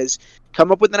and error, is come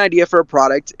up with an idea for a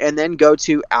product and then go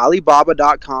to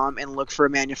Alibaba.com and look for a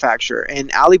manufacturer.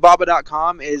 And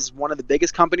Alibaba.com is one of the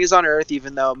biggest companies on earth,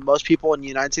 even though most people in the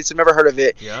United States have never heard of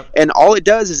it. Yep. And all it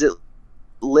does is it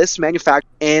lists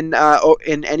manufacturers in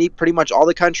pretty much all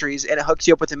the countries, and it hooks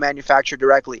you up with a manufacturer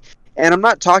directly. And I'm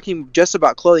not talking just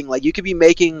about clothing. Like, you could be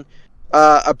making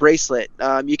a bracelet.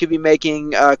 You could be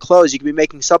making clothes. You could be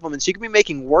making supplements. You could be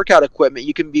making workout equipment.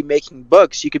 You could be making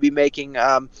books. You could be making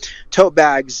tote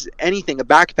bags, anything, a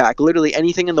backpack, literally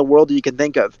anything in the world that you can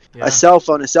think of. Yeah. A cell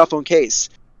phone case.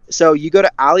 So you go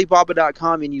to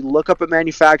Alibaba.com and you look up a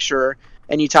manufacturer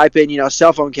and you type in,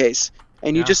 cell phone case.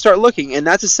 And you just start looking, and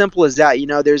that's as simple as that.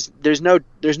 There's no,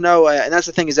 and that's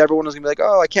the thing, is everyone is gonna be like,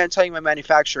 oh, I can't tell you my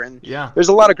manufacturer. And there's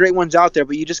a lot of great ones out there,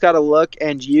 but you just got to look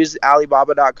and use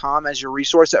Alibaba.com as your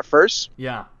resource at first.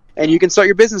 Yeah. And you can start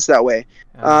your business that way.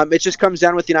 Yeah. It just comes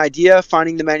down with an idea,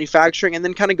 finding the manufacturing, and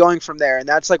then kind of going from there. And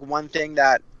that's like one thing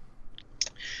that.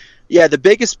 Yeah, the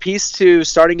biggest piece to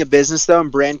starting a business, though,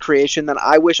 and brand creation that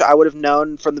I wish I would have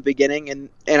known from the beginning, and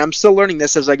I'm still learning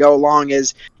this as I go along,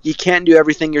 is you can't do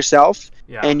everything yourself,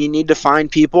 and you need to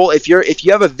find people. If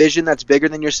you have a vision that's bigger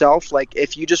than yourself, like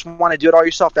if you just want to do it all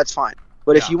yourself, that's fine.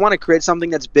 But if you want to create something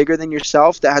that's bigger than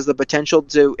yourself, that has the potential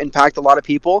to impact a lot of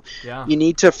people, you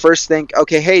need to first think,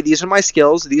 okay, hey, these are my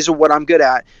skills. These are what I'm good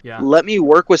at. Yeah. Let me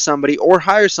work with somebody or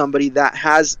hire somebody that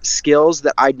has skills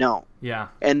that I don't. Yeah.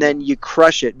 And then you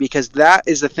crush it, because that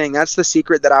is the thing. That's the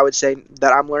secret that I would say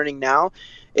that I'm learning now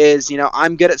is,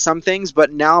 I'm good at some things,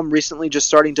 but now I'm recently just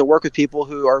starting to work with people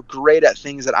who are great at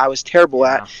things that I was terrible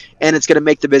at, and it's going to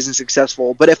make the business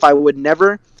successful. But if I would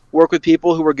never work with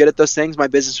people who were good at those things, my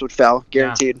business would fail,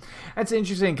 guaranteed. Yeah. That's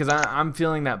interesting, because I'm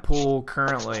feeling that pull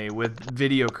currently with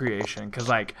video creation, because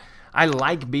I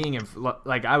like being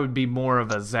I would be more of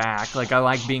a Zach. Like, I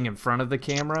like being in front of the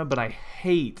camera, but I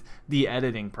hate the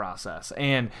editing process,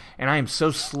 and I am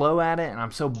so slow at it, and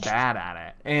I'm so bad at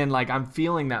it, and I'm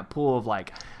feeling that pull of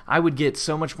I would get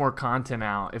so much more content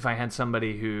out if I had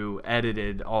somebody who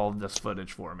edited all of this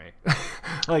footage for me.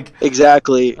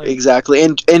 Exactly.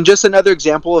 And just another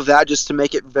example of that, just to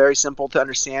make it very simple to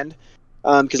understand,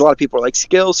 because a lot of people are like,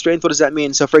 skill, strength, what does that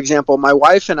mean? So, for example, my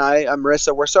wife and I,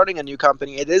 Marissa, we're starting a new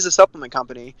company. It is a supplement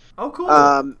company. Oh,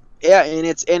 cool. Yeah,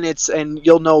 and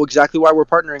you'll know exactly why we're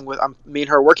partnering with me and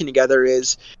her working together.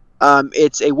 Is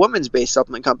it's a women's-based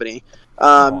supplement company.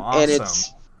 Awesome. And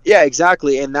it's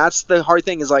exactly. And that's the hard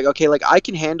thing, is okay, I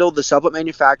can handle the supplement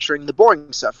manufacturing, the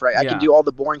boring stuff, right? I can do all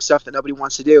the boring stuff that nobody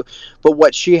wants to do. But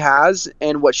what she has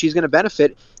and what she's going to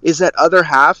benefit is that other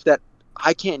half that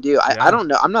I can't do. I don't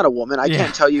know. I'm not a woman. I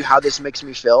can't tell you how this makes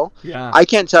me feel. Yeah. I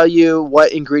can't tell you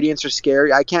what ingredients are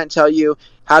scary. I can't tell you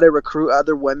how to recruit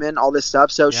other women, all this stuff.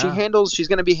 So she's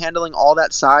going to be handling all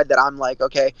that side that I'm like,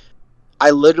 okay,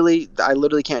 I literally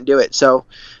can't do it. So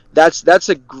that's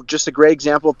just a great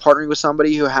example of partnering with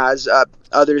somebody who has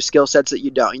other skill sets that you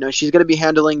don't. You know, she's going to be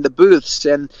handling the booths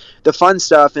and the fun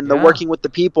stuff and the working with the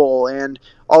people and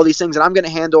all these things, and I'm going to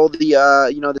handle the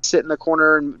the sit in the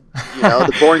corner and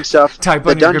the boring stuff. Type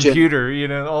the on dungeon. your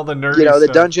computer, all the nerdy the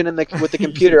stuff. Dungeon and with the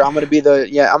computer. I'm going to be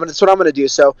that's what I'm going to do.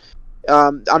 So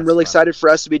I'm really excited for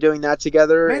us to be doing that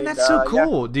together. Man, that's so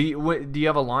cool. Yeah. Do you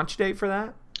have a launch date for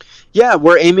that? Yeah,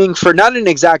 we're aiming for not an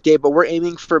exact date, but we're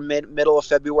aiming for middle of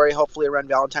February, hopefully around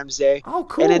Valentine's Day. Oh,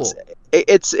 cool! And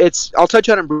it's I'll touch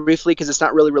on it briefly because it's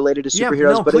not really related to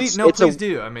superheroes. Please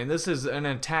do. I mean, this is an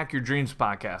Attack Your Dreams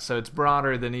podcast, so it's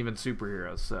broader than even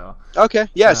superheroes. So okay,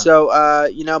 yeah. So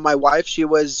my wife, she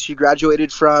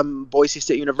graduated from Boise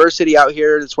State University out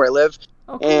here. That's where I live.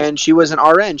 Oh, cool. And she was an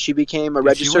RN. She became a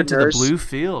registered nurse. She went to the blue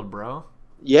field, bro.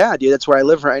 Yeah, dude, that's where I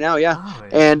live right now. Yeah,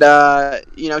 and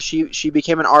she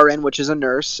became an RN, which is a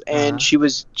nurse, and she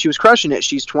was crushing it.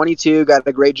 She's 22, got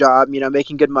a great job,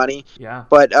 making good money. Yeah.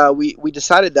 But we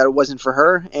decided that it wasn't for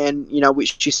her, and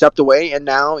she stepped away, and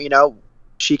now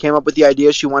she came up with the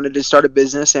idea. She wanted to start a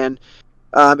business, and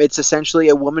it's essentially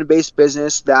a woman-based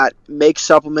business that makes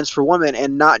supplements for women,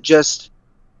 and not just.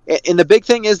 And the big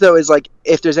thing is like,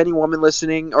 if there's any woman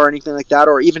listening or anything like that,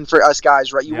 or even for us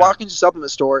guys, right? You walk into a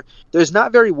supplement store, there's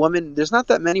not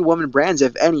that many woman brands,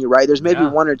 if any, right? There's maybe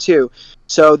one or two.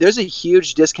 So there's a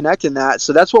huge disconnect in that.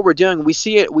 So that's what we're doing. We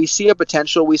see a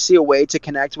potential. We see a way to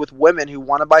connect with women who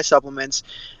want to buy supplements.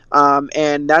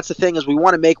 And that's the thing, is we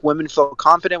want to make women feel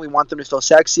confident. We want them to feel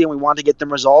sexy, and we want to get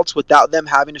them results without them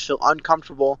having to feel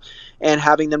uncomfortable and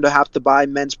having them to have to buy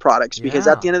men's products. Because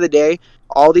at the end of the day,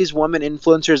 all these women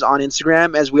influencers on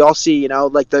Instagram, as we all see,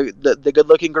 like the good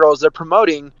looking girls, they're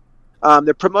promoting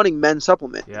men's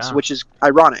supplements, which is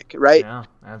ironic, right? Yeah,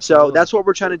 absolutely. So that's what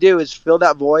we're trying to do, is fill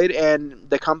that void. And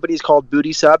the company's called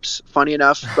Booty Sups, funny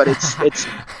enough, but it's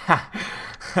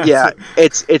yeah,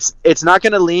 it's not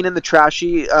going to lean in the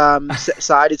trashy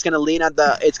side. It's going to lean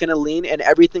and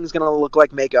everything's going to look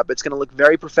like makeup. It's going to look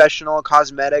very professional,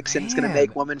 cosmetics, and it's going to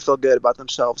make women feel good about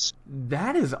themselves.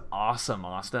 That is awesome,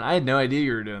 Austin. I had no idea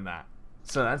you were doing that.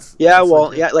 So that's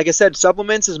like I said,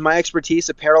 supplements is my expertise.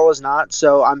 Apparel is not.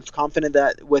 So I'm confident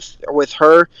that with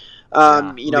her,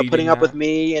 putting up with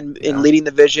me and leading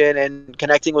the vision and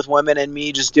connecting with women, and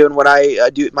me just doing what I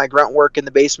do, my grunt work in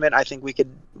the basement, I think we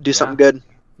could do something good.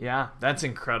 Yeah, that's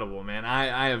incredible, man.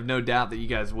 I have no doubt that you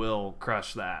guys will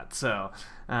crush that. So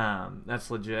that's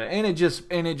legit, and it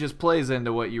just plays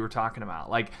into what you were talking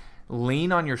about. Like,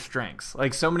 lean on your strengths.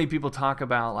 Like, so many people talk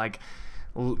about like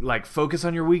focus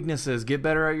on your weaknesses, get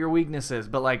better at your weaknesses.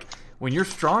 But like, when you're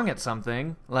strong at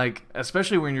something, like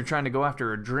especially when you're trying to go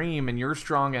after a dream and you're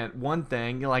strong at one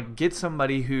thing, like, get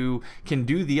somebody who can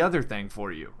do the other thing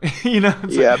for you. There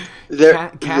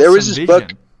was this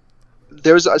book.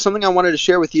 There was something I wanted to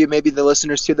share with you, maybe the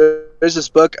listeners too. There's this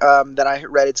book that I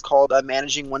read. It's called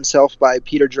Managing Oneself by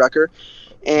Peter Drucker.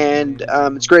 And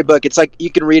it's a great book. It's like,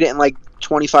 you can read it in like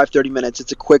 25-30 minutes.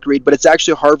 It's a quick read, but it's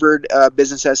actually a Harvard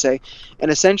business essay. And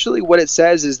essentially what it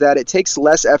says is that it takes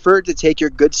less effort to take your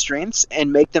good strengths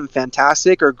and make them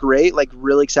fantastic or great, like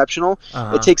really exceptional.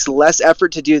 It takes less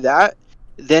effort to do that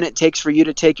than it takes for you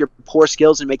to take your poor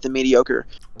skills and make them mediocre.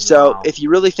 So if you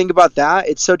really think about that,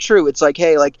 it's so true. It's like,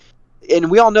 hey, like,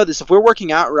 and we all know this, if we're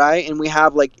working out, right, and we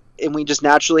have like, and we just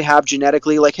naturally have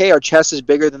genetically, like, hey, our chest is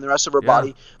bigger than the rest of our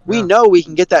body. We know we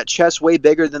can get that chest way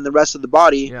bigger than the rest of the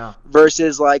body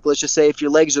versus, like, let's just say if your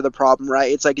legs are the problem,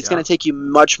 right? It's like, it's going to take you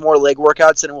much more leg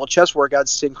workouts than it will chest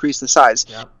workouts to increase the size.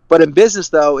 But in business,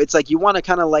 though, it's like you want to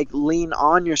kind of like lean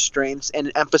on your strengths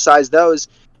and emphasize those,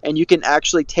 and you can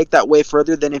actually take that way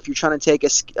further than if you're trying to take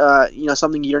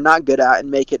something you're not good at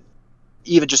and make it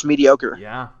even just mediocre.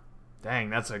 Yeah. Dang,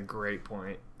 that's a great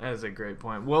point. That is a great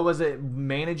point. What was it?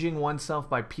 Managing Oneself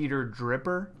by Peter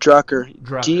Drucker? Drucker.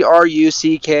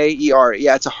 Drucker.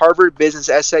 Yeah, it's a Harvard business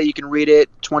essay. You can read it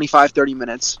 25-30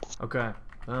 minutes. Okay.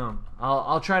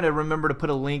 I'll try to remember to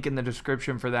put a link in the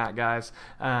description for that, guys,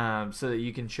 so that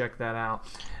you can check that out.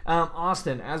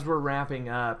 Austin, as we're wrapping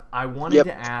up, I wanted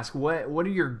to ask, what are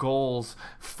your goals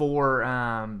for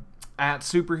at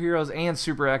Superheroes and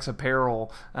Super X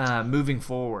Apparel moving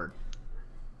forward?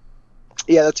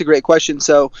 Yeah, that's a great question.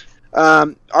 So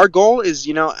our goal is,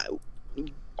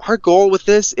 our goal with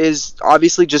this is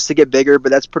obviously just to get bigger,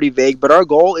 but that's pretty vague. But our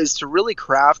goal is to really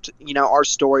craft, our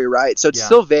story, right? So it's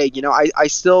still vague. I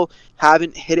still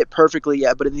haven't hit it perfectly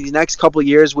yet, but in these next couple of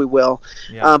years we will.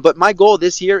 But my goal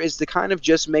this year is to kind of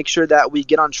just make sure that we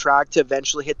get on track to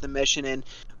eventually hit the mission. And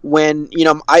when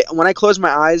I close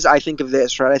my eyes, I think of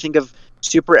this, right? I think of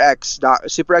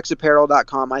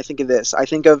superxapparel.com. I think of this. I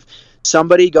think of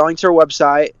somebody going to our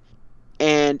website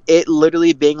and it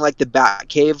literally being like the bat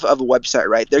cave of a website,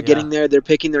 right? They're getting there, they're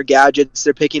picking their gadgets,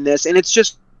 they're picking this, and it's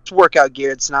just workout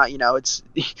gear. It's not,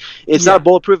 it's not a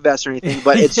bulletproof vest or anything,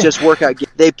 but it's just workout gear.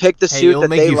 They pick the suit that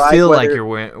they like. Feel like you're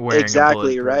wearing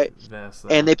exactly a right vest,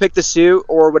 and they pick the suit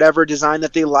or whatever design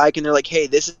that they like, and they're like, hey,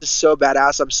 this is so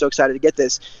badass, I'm so excited to get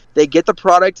this. They get the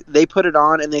product, they put it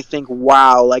on, and they think,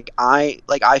 wow,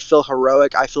 I feel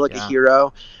heroic, I feel like a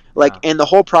hero. And the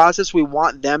whole process, we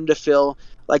want them to feel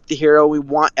like the hero. We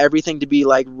want everything to be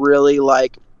like really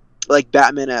like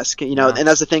Batman-esque, and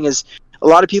that's the thing is, a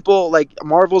lot of people, like,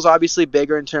 Marvel's obviously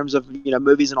bigger in terms of,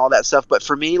 movies and all that stuff. But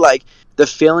for me, like, the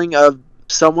feeling of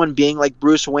someone being like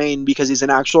Bruce Wayne because he's an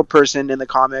actual person in the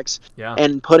comics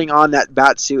and putting on that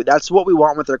bat suit, that's what we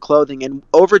want with their clothing. And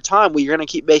over time, we're going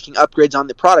to keep making upgrades on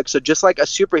the product. So just like a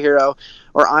superhero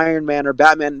or Iron Man or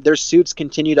Batman, their suits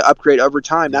continue to upgrade over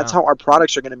time. That's how our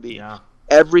products are going to be. Yeah.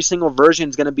 Every single version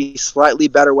is going to be slightly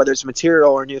better, whether it's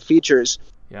material or new features.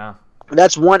 Yeah.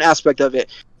 That's one aspect of it.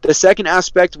 The second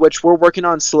aspect, which we're working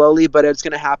on slowly, but it's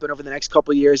going to happen over the next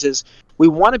couple of years, is we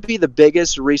want to be the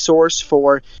biggest resource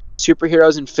for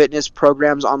superheroes and fitness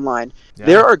programs online. Yeah.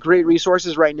 There are great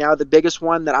resources right now. The biggest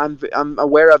one that I'm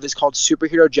aware of is called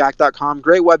superherojack.com.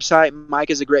 Great website. Mike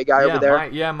is a great guy over there.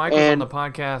 Mike was on the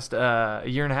podcast a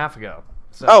year and a half ago.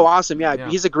 So, oh, awesome. Yeah,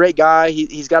 he's a great guy.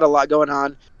 He's got a lot going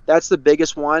on. That's the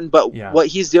biggest one, but what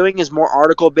he's doing is more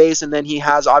article-based, and then he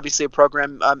has obviously a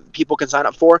program people can sign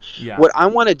up for. Yeah. What I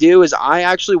want to do is I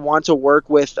actually want to work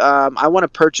with I want to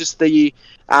purchase the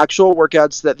actual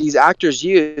workouts that these actors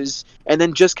use, and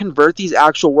then just convert these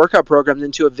actual workout programs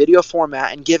into a video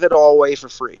format and give it all away for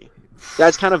free.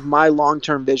 That's kind of my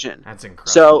long-term vision. That's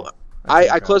incredible. So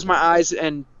I close my eyes,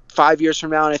 and 5 years from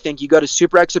now, and I think you go to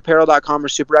superxapparel.com or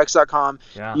superx.com.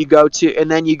 Yeah. You go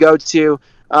to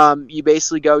you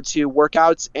basically go to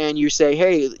workouts and you say,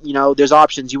 hey, there's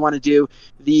options. You want to do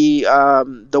the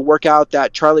workout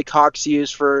that Charlie Cox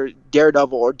used for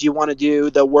Daredevil, or do you want to do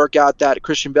the workout that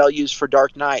Christian Bale used for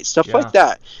Dark Knight, stuff like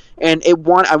that. And I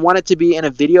want it to be in a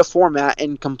video format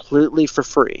and completely for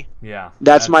free. Yeah.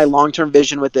 That's my long-term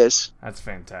vision with this. That's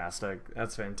fantastic.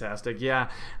 Yeah.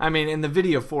 I mean, in the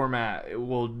video format, it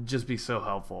will just be so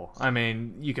helpful. I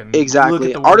mean, you can look at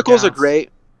the articles are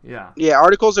great. Yeah,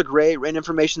 articles are great, written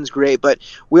information is great, but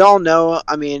we all know,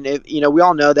 we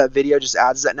all know that video just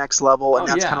adds that next level, and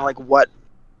that's kind of like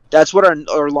that's what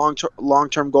our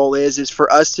long-term goal is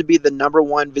for us to be the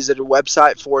 #1 visited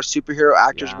website for superhero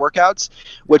actors workouts,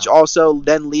 which also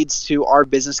then leads to our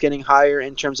business getting higher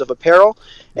in terms of apparel,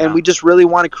 and we just really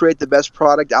want to create the best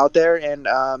product out there, and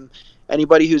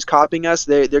anybody who's copying us,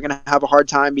 they're going to have a hard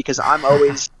time, because I'm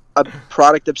always a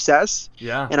product obsessed,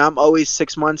 and I'm always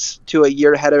 6 months to a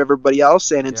year ahead of everybody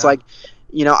else, and it's like,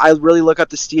 I really look up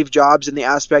to Steve Jobs in the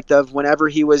aspect of whenever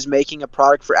he was making a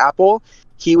product for Apple,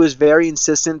 he was very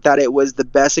insistent that it was the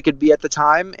best it could be at the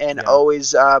time, and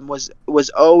always was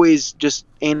always just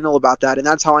anal about that. And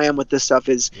that's how I am with this stuff.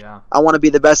 Is I want to be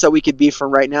the best that we could be for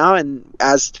right now, and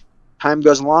as time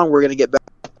goes along, we're gonna get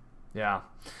better. Yeah.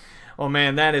 Oh,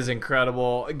 man, that is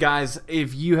incredible. Guys,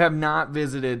 if you have not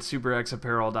visited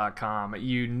superxapparel.com,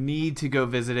 you need to go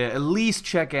visit it. At least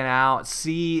check it out.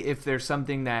 See if there's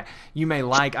something that you may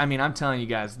like. I mean, I'm telling you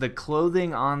guys, the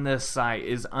clothing on this site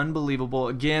is unbelievable.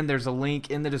 Again, there's a link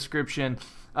in the description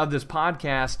of this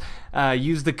podcast.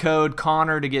 Use the code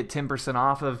Connor to get 10%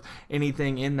 off of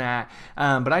anything in that.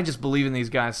 But I just believe in these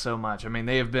guys so much. I mean,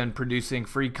 they have been producing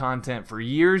free content for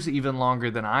years, even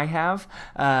longer than I have.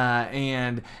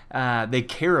 And they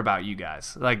care about you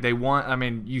guys. Like, they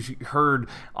want, you heard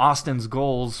Austin's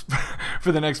goals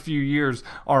for the next few years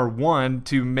are, 1,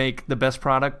 to make the best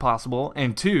product possible,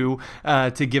 and 2,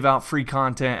 to give out free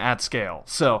content at scale.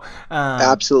 So,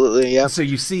 absolutely, yeah. So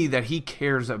you see that he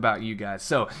cares about you guys.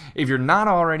 So if you're not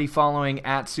already following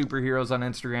at Superheroes on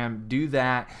Instagram, do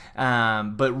that.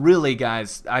 But really,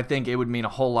 guys, I think it would mean a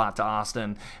whole lot to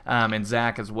Austin and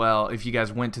Zach as well if you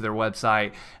guys went to their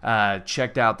website,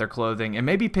 checked out their clothing, and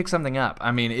maybe pick something up.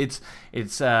 I mean, it's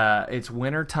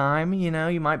winter time.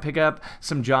 You might pick up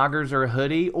some joggers or a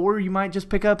hoodie, or you might just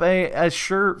pick up a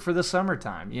shirt for the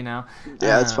summertime. Yeah,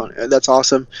 that's fun. That's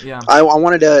awesome. Yeah, I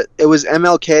wanted to. It was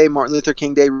MLK, Martin Luther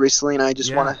King Day recently, and I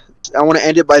just want to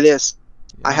end it by this.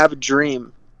 I have a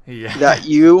dream that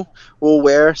you will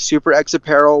wear Super X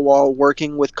apparel while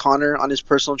working with Connor on his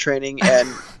personal training and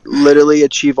literally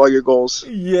achieve all your goals.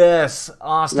 Yes,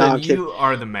 Austin, you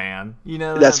are the man.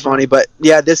 That's funny, but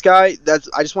this guy.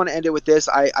 I just want to end it with this.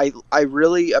 I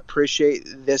really appreciate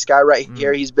this guy right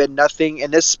here. He's been nothing in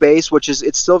this space, which is,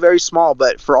 it's still very small,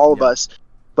 but for all of us.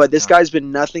 But this guy's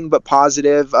been nothing but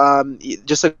positive.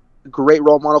 Just a great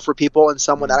role model for people and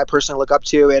someone that I personally look up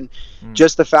to. And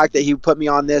just the fact that he put me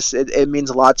on this, it means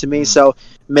a lot to me. So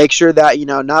make sure that,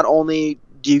 not only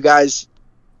do you guys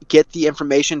get the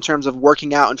information in terms of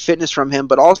working out and fitness from him,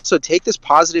 but also take this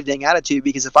positive dang attitude,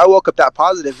 because if I woke up that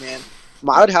positive, man,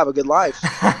 I would have a good life.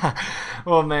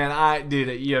 Well, man,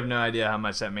 dude, you have no idea how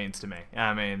much that means to me.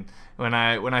 I mean, when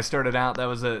I started out, that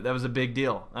was a big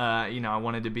deal. I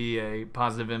wanted to be a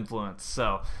positive influence,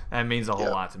 so that means a whole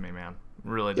lot to me, man. It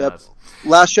really does.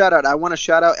 Last shout out. I want to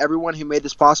shout out everyone who made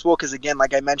this possible, because again,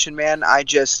 like I mentioned, man, I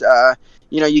just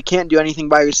you can't do anything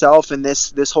by yourself, and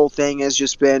this whole thing has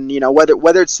just been,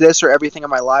 whether it's this or everything in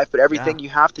my life, but everything you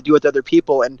have to do with other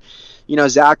people. And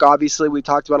Zach, obviously, we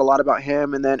talked about a lot about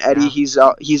him, and then Eddie, he's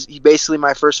basically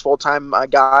my first full-time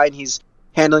guy, and he's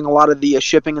handling a lot of the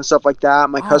shipping and stuff like that.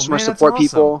 My customer support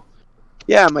people.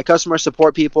 Yeah, my customer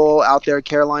support people out there,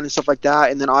 Caroline and stuff like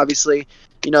that. And then obviously,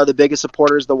 the biggest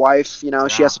supporter is the wife.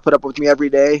 She has to put up with me every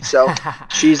day. So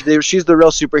she's the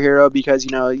real superhero, because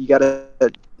you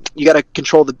gotta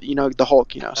control the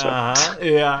Hulk. So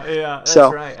that's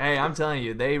right. Hey, I'm telling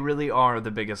you, they really are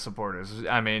the biggest supporters.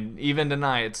 I mean, even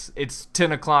tonight, it's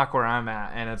 10 o'clock where I'm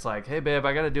at, and it's like, hey babe,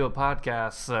 I got to do a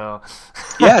podcast. So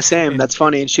yeah, same. That's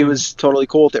funny, and she was totally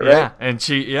cool with it, right? Yeah, and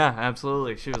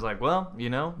absolutely. She was like, well, you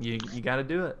got to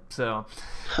do it. So.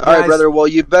 All right, brother. Well,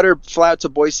 you better fly out to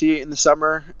Boise in the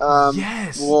summer.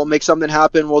 Yes. We'll make something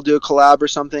happen. We'll do a collab or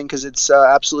something, because it's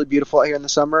absolutely beautiful out here in the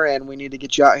summer, and we need to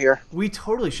get you out here. We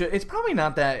totally should. It's probably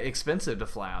not that expensive to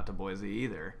fly out to Boise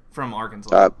either from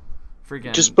Arkansas.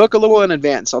 Just book a little in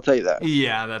advance, I'll tell you that.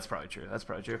 Yeah, that's probably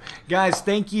true. Guys,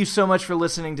 thank you so much for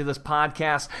listening to this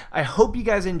podcast. I hope you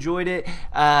guys enjoyed it.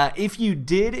 If you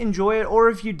did enjoy it, or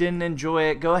if you didn't enjoy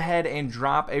it, go ahead and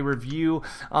drop a review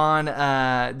on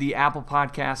the Apple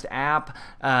Podcast app.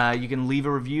 You can leave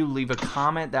a review, leave a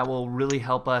comment. That will really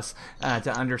help us to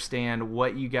understand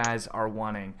what you guys are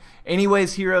wanting.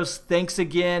 Anyways, heroes, thanks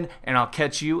again, and I'll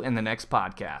catch you in the next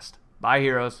podcast. Bye,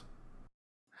 heroes.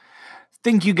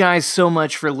 Thank you guys so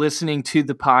much for listening to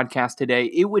the podcast today.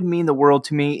 It would mean the world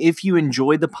to me if you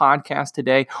enjoyed the podcast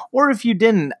today, or if you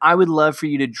didn't, I would love for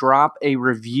you to drop a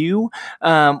review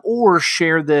or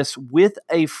share this with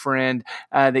a friend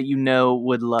that you know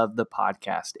would love the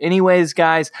podcast. Anyways,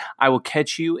 guys, I will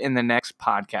catch you in the next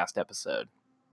podcast episode.